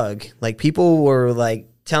drug. Like, people were, like,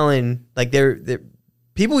 telling... Like,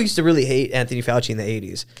 people used to really hate Anthony Fauci in the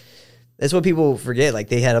 80s. That's what people forget. Like,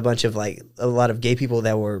 they had a lot of gay people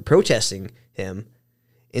that were protesting him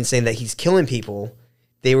and saying that he's killing people.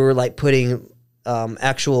 They were, like, putting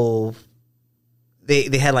actual...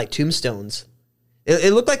 They had, like, tombstones.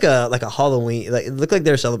 It looked like a Halloween... Like, it looked like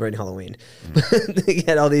they were celebrating Halloween. Mm. They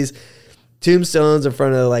had all these tombstones in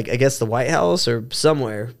front of, like, I guess the White House or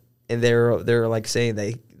somewhere. And they're like, saying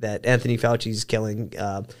that Anthony Fauci's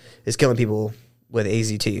is killing people with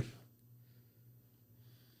AZT.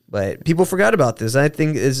 But people forgot about this. I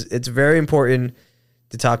think it's very important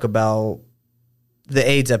to talk about the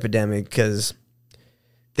AIDS epidemic, because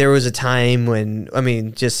there was a time when, I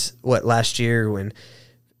mean, just last year when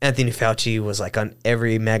Anthony Fauci was like on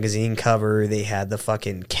every magazine cover. They had the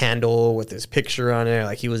fucking candle with his picture on it.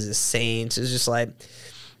 Like he was a saint. It was just like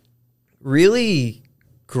really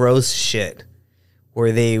gross shit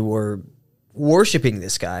where they were worshiping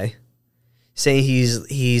this guy, saying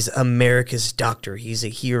he's America's doctor. He's a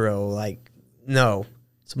hero. Like, no,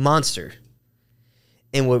 it's a monster.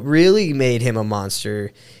 And what really made him a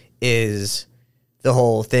monster is the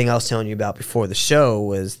whole thing I was telling you about before the show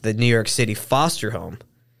was the New York City foster home.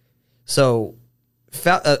 So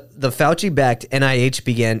the Fauci-backed NIH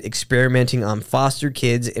began experimenting on foster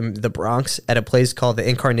kids in the Bronx at a place called the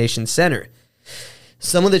Incarnation Center.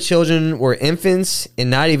 Some of the children were infants and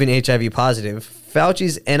not even HIV positive.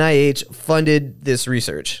 Fauci's NIH funded this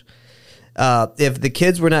research. If the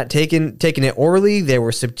kids were not taking it orally, they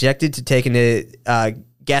were subjected to taking it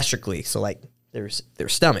gastrically, so like their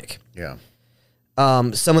stomach. Yeah.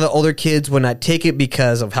 Some of the older kids would not take it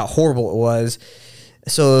because of how horrible it was,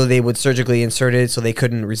 so they would surgically insert it so they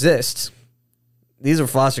couldn't resist. These are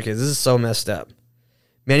foster kids. This is so messed up.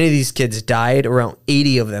 Many of these kids died. Around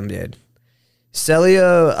 80 of them did.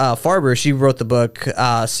 Celia Farber, she wrote the book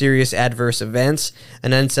Serious Adverse Events,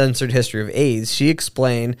 An Uncensored History of AIDS. She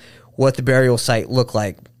explained what the burial site looked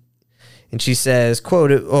like. And she says, quote,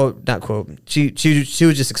 oh, not quote, she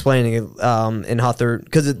was just explaining it in Hawthorne,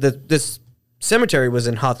 because this cemetery was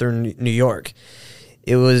in Hawthorne, New York.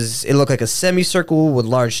 It looked like a semicircle with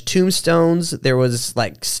large tombstones. There was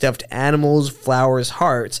like stuffed animals, flowers,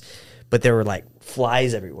 hearts, but there were like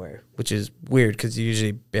flies everywhere, which is weird because you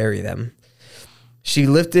usually bury them. She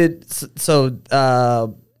lifted, this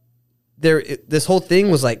whole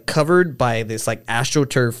thing was like covered by this like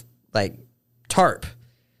AstroTurf like tarp.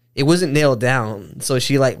 It wasn't nailed down, so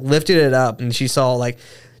she like lifted it up and she saw like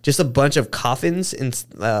just a bunch of coffins, and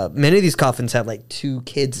many of these coffins have like 2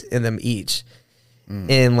 kids in them each.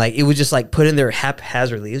 And like it was just like put in there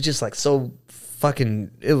haphazardly. It was just like so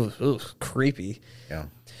fucking, it was creepy. Yeah.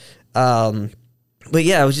 But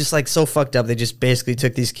yeah, it was just like so fucked up. They just basically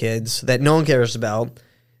took these kids that no one cares about.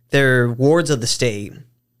 They're wards of the state.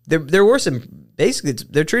 They're worse than, basically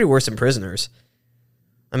they're treated worse than prisoners.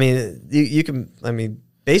 I mean, you can, I mean,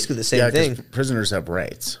 basically the same thing. Prisoners have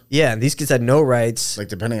rights. Yeah, these kids had no rights. Like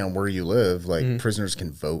depending on where you live, like prisoners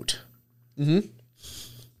can vote. I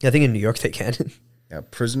think in New York they can. Yeah,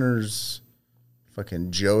 prisoners,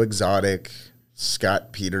 fucking Joe Exotic,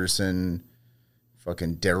 Scott Peterson,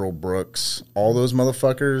 fucking Daryl Brooks, all those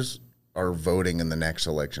motherfuckers are voting in the next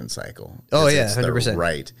election cycle. Oh yeah, it's their 100%.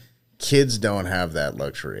 right. Kids don't have that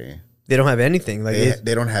luxury. They don't have anything. Like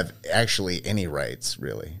they don't have actually any rights,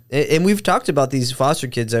 really. And we've talked about these foster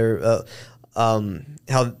kids are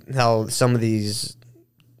how some of these,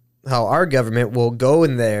 how our government will go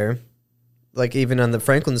in there, like even on the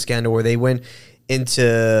Franklin scandal where they went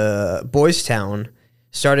into Boys Town,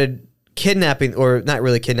 started kidnapping, or not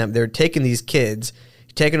really kidnapping, they're taking these kids,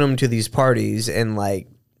 taking them to these parties and like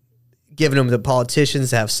giving them to politicians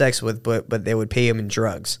to have sex with, but they would pay them in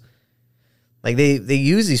drugs. Like they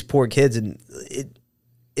use these poor kids, and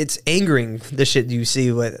it's angering the shit you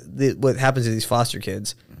see what happens to these foster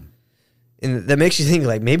kids, and that makes you think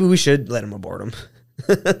like maybe we should let them abort them.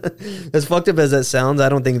 As fucked up as that sounds, I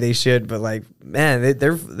don't think they should, but like, man,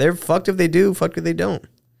 they're fucked if they do, fucked if they don't.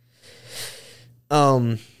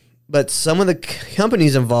 But some of the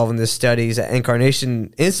companies involved in this studies at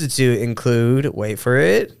Incarnation Institute include, wait for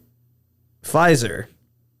it, Pfizer,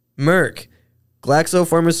 Merck,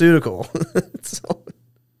 GlaxoPharmaceutical.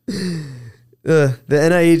 The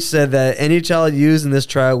NIH said that any child used in this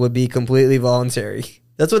trial would be completely voluntary.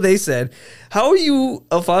 That's what they said. How are you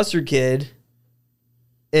a foster kid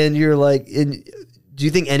and you're like, do you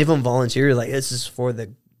think any of them volunteer? You're like, this is for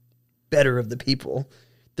the better of the people.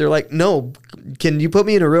 They're like, no, can you put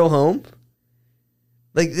me in a real home?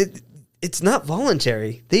 Like, it's not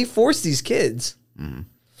voluntary. They force these kids.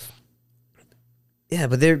 Yeah,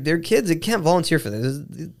 but they're kids. They can't volunteer for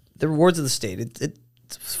this. They're wards of the state.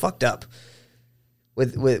 It's fucked up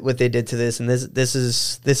with what they did to this. And this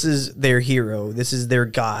is their hero. This is their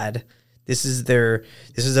god. This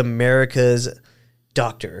is America's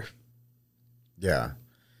doctor. Yeah.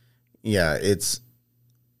 It's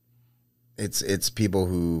people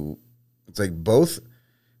who, it's like both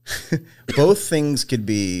things could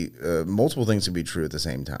be, multiple things could be true at the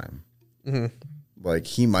same time. Like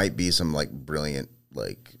he might be some like brilliant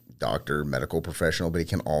like doctor, medical professional, but he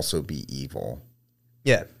can also be evil.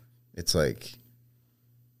 Yeah. It's like,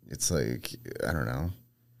 I don't know.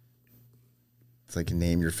 It's like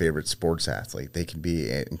name your favorite sports athlete. They can be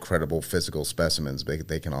incredible physical specimens, but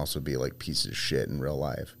they can also be like pieces of shit in real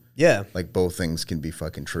life. Yeah. Like both things can be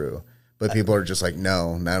fucking true. But people are just like,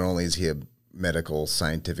 no, not only is he a medical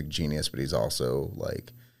scientific genius, but he's also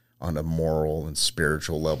like on a moral and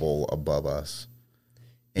spiritual level above us.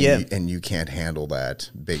 And and you can't handle that,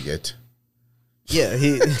 bigot. Yeah,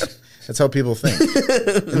 that's how people think.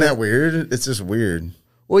 Isn't that weird? It's just weird.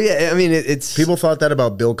 Well, yeah, I mean, it's people thought that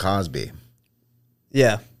about Bill Cosby.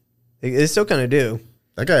 Yeah, they still kind of do.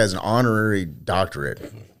 That guy has an honorary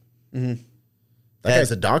doctorate. That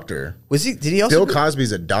guy's a doctor. Was he? Did he also? Bill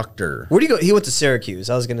Cosby's a doctor. Where did he go? He went to Syracuse.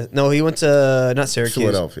 No, he went to not Syracuse.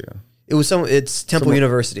 Philadelphia. It was It's Temple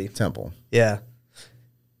University. Temple. Yeah.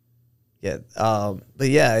 Yeah. But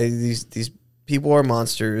yeah, these people are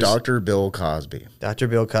monsters. Dr. Bill Cosby. Dr.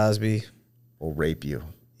 Bill Cosby will rape you.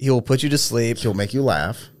 He'll put you to sleep. He'll make you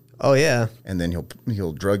laugh. Oh yeah. And then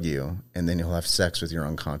he'll drug you, and then he'll have sex with your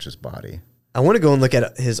unconscious body. I want to go and look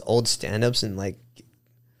at his old stand-ups and like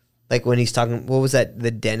when he's talking. What was that?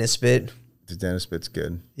 The dentist bit. The dentist bit's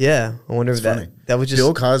good. Yeah, I wonder if funny. that was just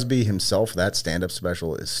Bill Cosby himself. That stand-up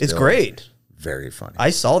special is still it's great. Very funny.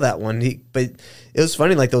 I saw that one. But it was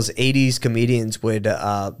funny. Like those '80s comedians would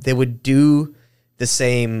they would do the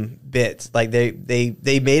same bits. Like they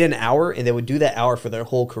made an hour and they would do that hour for their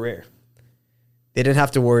whole career. They didn't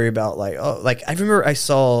have to worry about like I remember I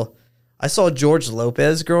saw George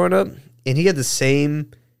Lopez growing up and he had the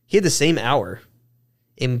same hour,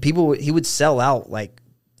 and he would sell out like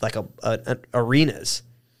arenas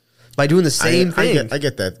by doing the same thing. I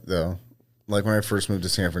get that though. Like when I first moved to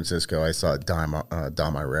San Francisco, I saw Dom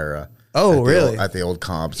Irrera. Oh, really? At the old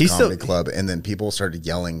Cobb's Comedy Club, and then people started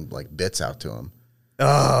yelling like bits out to him.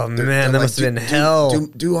 Oh man, that must have been hell.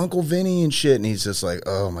 Do Uncle Vinny and shit, and he's just like,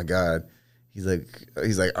 oh my god. He's like,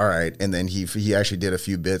 all right, and then he actually did a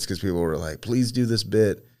few bits because people were like, please do this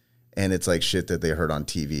bit, and it's like shit that they heard on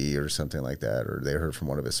TV or something like that, or they heard from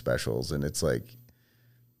one of his specials, and it's like,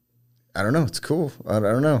 I don't know, it's cool. I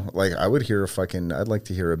don't know, like I'd like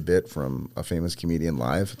to hear a bit from a famous comedian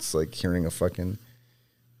live. It's like hearing a fucking,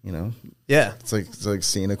 yeah, it's like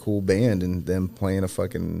seeing a cool band and them playing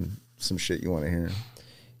some shit you want to hear.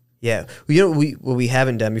 Yeah, what we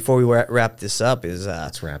haven't done before we wrap this up is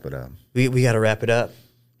let's wrap it up. We got to wrap it up.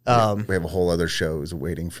 We have a whole other show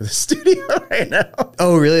waiting for the studio right now.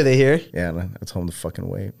 Oh, really? They here? Yeah, that's home to fucking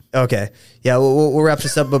wait. Okay. Yeah, we'll wrap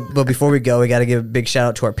this up. But before we go, we got to give a big shout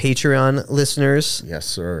out to our Patreon listeners. Yes,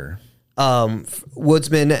 sir.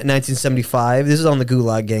 Woodsman 1975. This is on the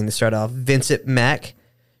Gulag Gang to start off. Vincent Mack,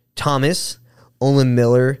 Thomas, Olin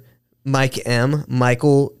Miller, Mike M,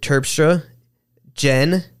 Michael Terpstra,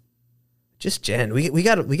 Jen. Just Jen. We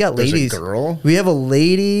got ladies. There's a girl? We have a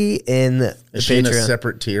lady in the Is she Patreon. in a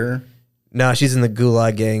separate tier? No, she's in the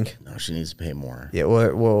Gulag Gang. No, she needs to pay more. Yeah,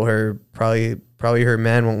 well, her probably her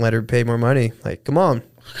man won't let her pay more money. Like, come on,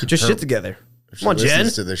 get your shit together. Come on, Jen. She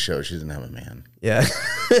listens to this show. She doesn't have a man. Yeah.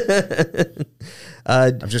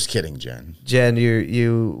 I'm just kidding, Jen. Jen,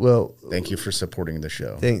 you will. Thank you for supporting the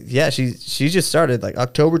show. Yeah, she just started like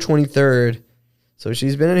October 23rd, so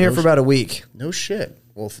she's been in here for about a week. No shit.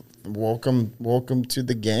 Well, welcome to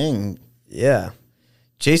the gang. Yeah.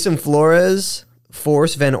 Jason Flores,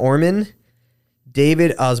 Forrest Van Orman,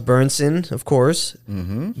 David Osbjörnson, of course,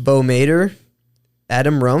 Bo Mader,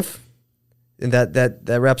 Adam Rumpf, and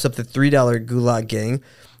that wraps up the $3 Gulag Gang.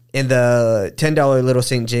 In the $10 Little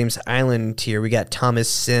St. James Island tier, we got Thomas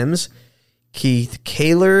Sims, Keith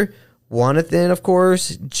Kaler, Wanathan, of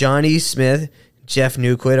course, Johnny Smith, Jeff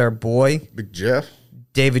Newquid, our boy, Big Jeff,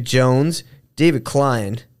 David Jones, David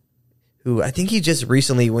Klein, who I think he just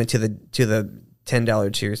recently went to the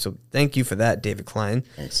 $10 tier. So thank you for that, David Klein.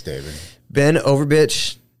 Thanks, David. Ben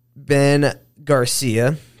Overbitch, Ben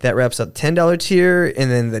Garcia. That wraps up $10 tier,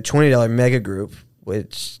 and then the $20 mega group,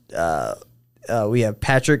 which we have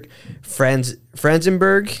Patrick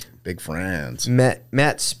Franzenberg, Big Franz,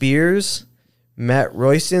 Matt Spears, Matt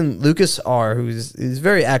Royston, Lucas R, who's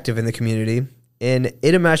very active in the community, and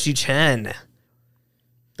Itamashi Chan.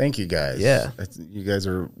 Thank you guys. Yeah, you guys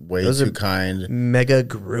are too kind. Mega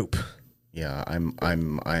group. Yeah,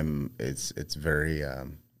 I'm. It's very.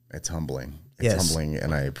 It's humbling. It's humbling,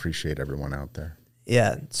 and I appreciate everyone out there.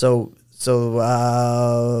 Yeah. So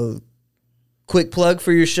quick plug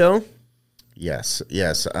for your show. Yes.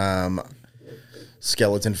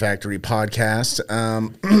 Skeleton Factory podcast.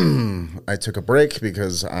 I took a break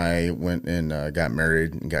because I went and got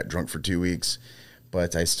married and got drunk for 2 weeks.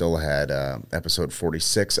 But I still had episode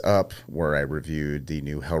 46 up where I reviewed the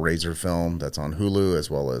new Hellraiser film that's on Hulu, as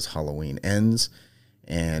well as Halloween Ends.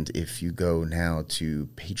 And if you go now to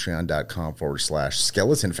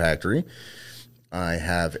patreon.com/Skeleton Factory, I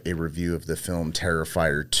have a review of the film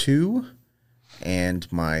Terrifier 2 and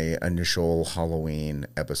my initial Halloween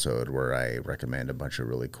episode where I recommend a bunch of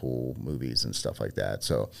really cool movies and stuff like that.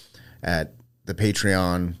 So at the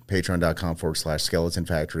Patreon, patreon.com/Skeleton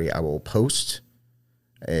Factory. I will post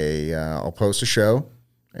I'll post a show,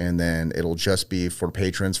 and then it'll just be for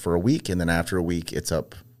patrons for a week, and then after a week, it's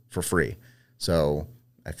up for free. So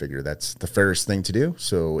I figure that's the fairest thing to do.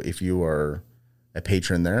 So if you are a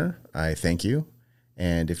patron there, I thank you.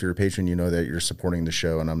 And if you're a patron, you know that you're supporting the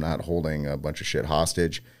show, and I'm not holding a bunch of shit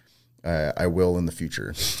hostage. I will in the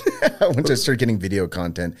future. Once I start getting video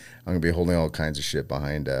content, I'm going to be holding all kinds of shit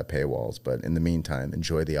behind paywalls. But in the meantime,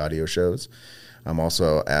 enjoy the audio shows. I'm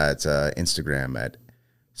also at Instagram at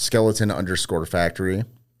skeleton_factory.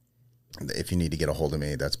 If you need to get a hold of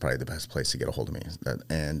me, that's probably the best place to get a hold of me.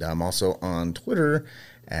 And I'm also on Twitter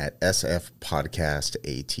at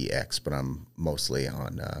SFPodcastATX, but I'm mostly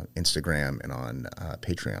on Instagram and on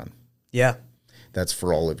Patreon. Yeah. That's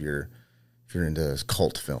for all of your, if you're into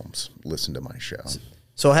cult films, listen to my show.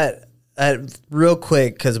 So I had real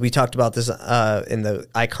quick, because we talked about this in the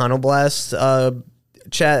Iconoblast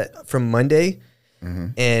chat from Monday. Mm-hmm.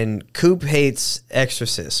 And Coop hates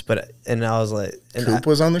Exorcist, and I was like, Coop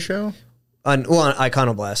was on the show on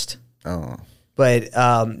Iconoblast. Oh, but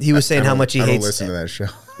he was saying how much he hates. I don't listen to that show.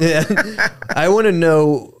 Yeah, I want to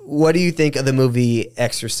know, what do you think of the movie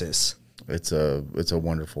Exorcist? It's a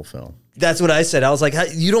wonderful film. That's what I said. I was like,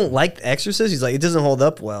 you don't like Exorcist? He's like, it doesn't hold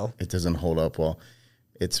up well. It doesn't hold up well.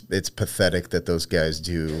 It's pathetic that those guys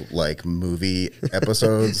do like movie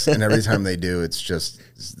episodes, and every time they do, it's just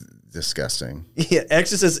disgusting. Yeah,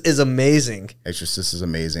 Exorcist is amazing. Exorcist is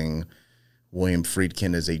amazing. William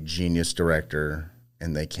Friedkin is a genius director,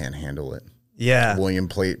 and they can't handle it. Yeah. William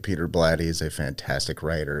Peter Blatty is a fantastic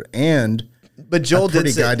writer, and but Joel a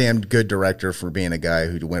pretty did goddamn good director for being a guy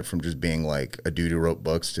who went from just being like a dude who wrote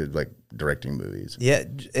books to like directing movies. Yeah,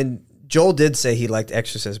 and Joel did say he liked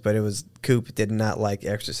Exorcist, but it was Coop did not like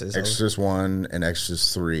Exorcist. Exorcist 1 and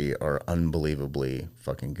Exorcist 3 are unbelievably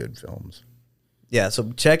fucking good films. Yeah,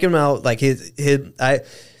 so check him out. Like I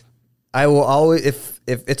will always, if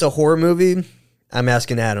it's a horror movie, I'm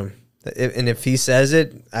asking Adam, and if he says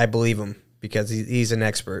it, I believe him because he's an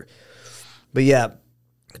expert. But yeah,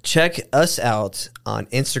 check us out on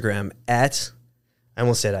Instagram at, I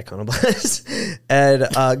almost said Iconoblast, at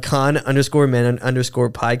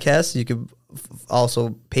con_men_podcast. You can also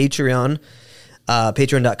Patreon,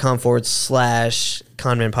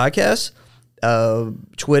 patreon.com/conmen podcast.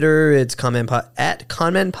 Twitter, it's at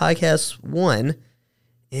Conmen Podcast 1.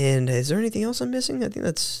 And is there anything else I'm missing? I think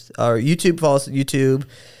that's our YouTube. Follow us at YouTube.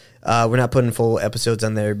 We're not putting full episodes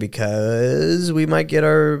on there because we might get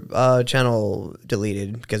our channel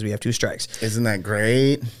deleted because we have 2 strikes. Isn't that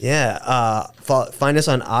great? Yeah. Find us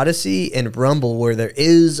on Odyssey and Rumble, where there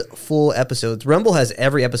is full episodes. Rumble has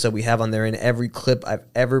every episode we have on there and every clip I've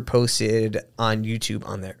ever posted on YouTube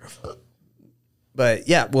on there. But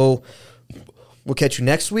yeah, we'll catch you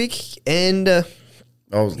next week. And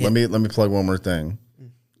let me plug one more thing.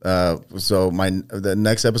 So the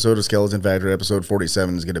next episode of Skeleton Factory, episode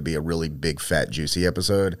 47, is going to be a really big, fat, juicy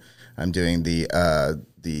episode. I'm doing the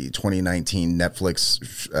 2019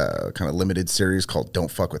 Netflix kind of limited series called Don't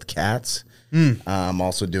Fuck with Cats. I'm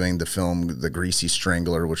also doing the film The Greasy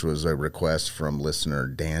Strangler, which was a request from listener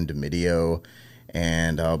Dan DeMidio,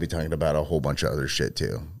 and I'll be talking about a whole bunch of other shit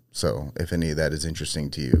too. So if any of that is interesting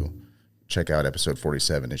to you, check out episode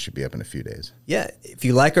 47. It should be up in a few days. Yeah, if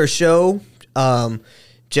you like our show,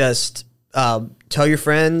 just tell your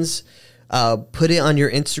friends, put it on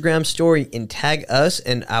your Instagram story and tag us,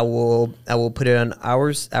 and I will put it on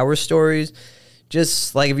our stories.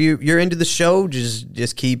 Just like if you're into the show,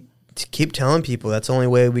 just keep telling people. That's the only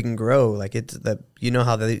way we can grow. Like it's that, you know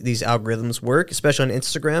how these algorithms work, especially on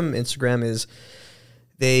Instagram. Instagram is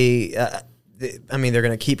they're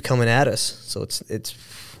gonna keep coming at us. So it's.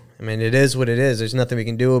 I mean, it is what it is. There's nothing we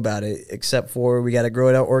can do about it except for we got to grow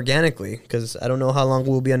it out organically, because I don't know how long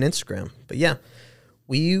we'll be on Instagram. But yeah,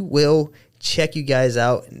 we will check you guys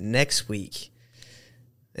out next week.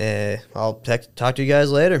 I'll talk to you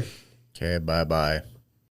guys later. Okay, bye-bye.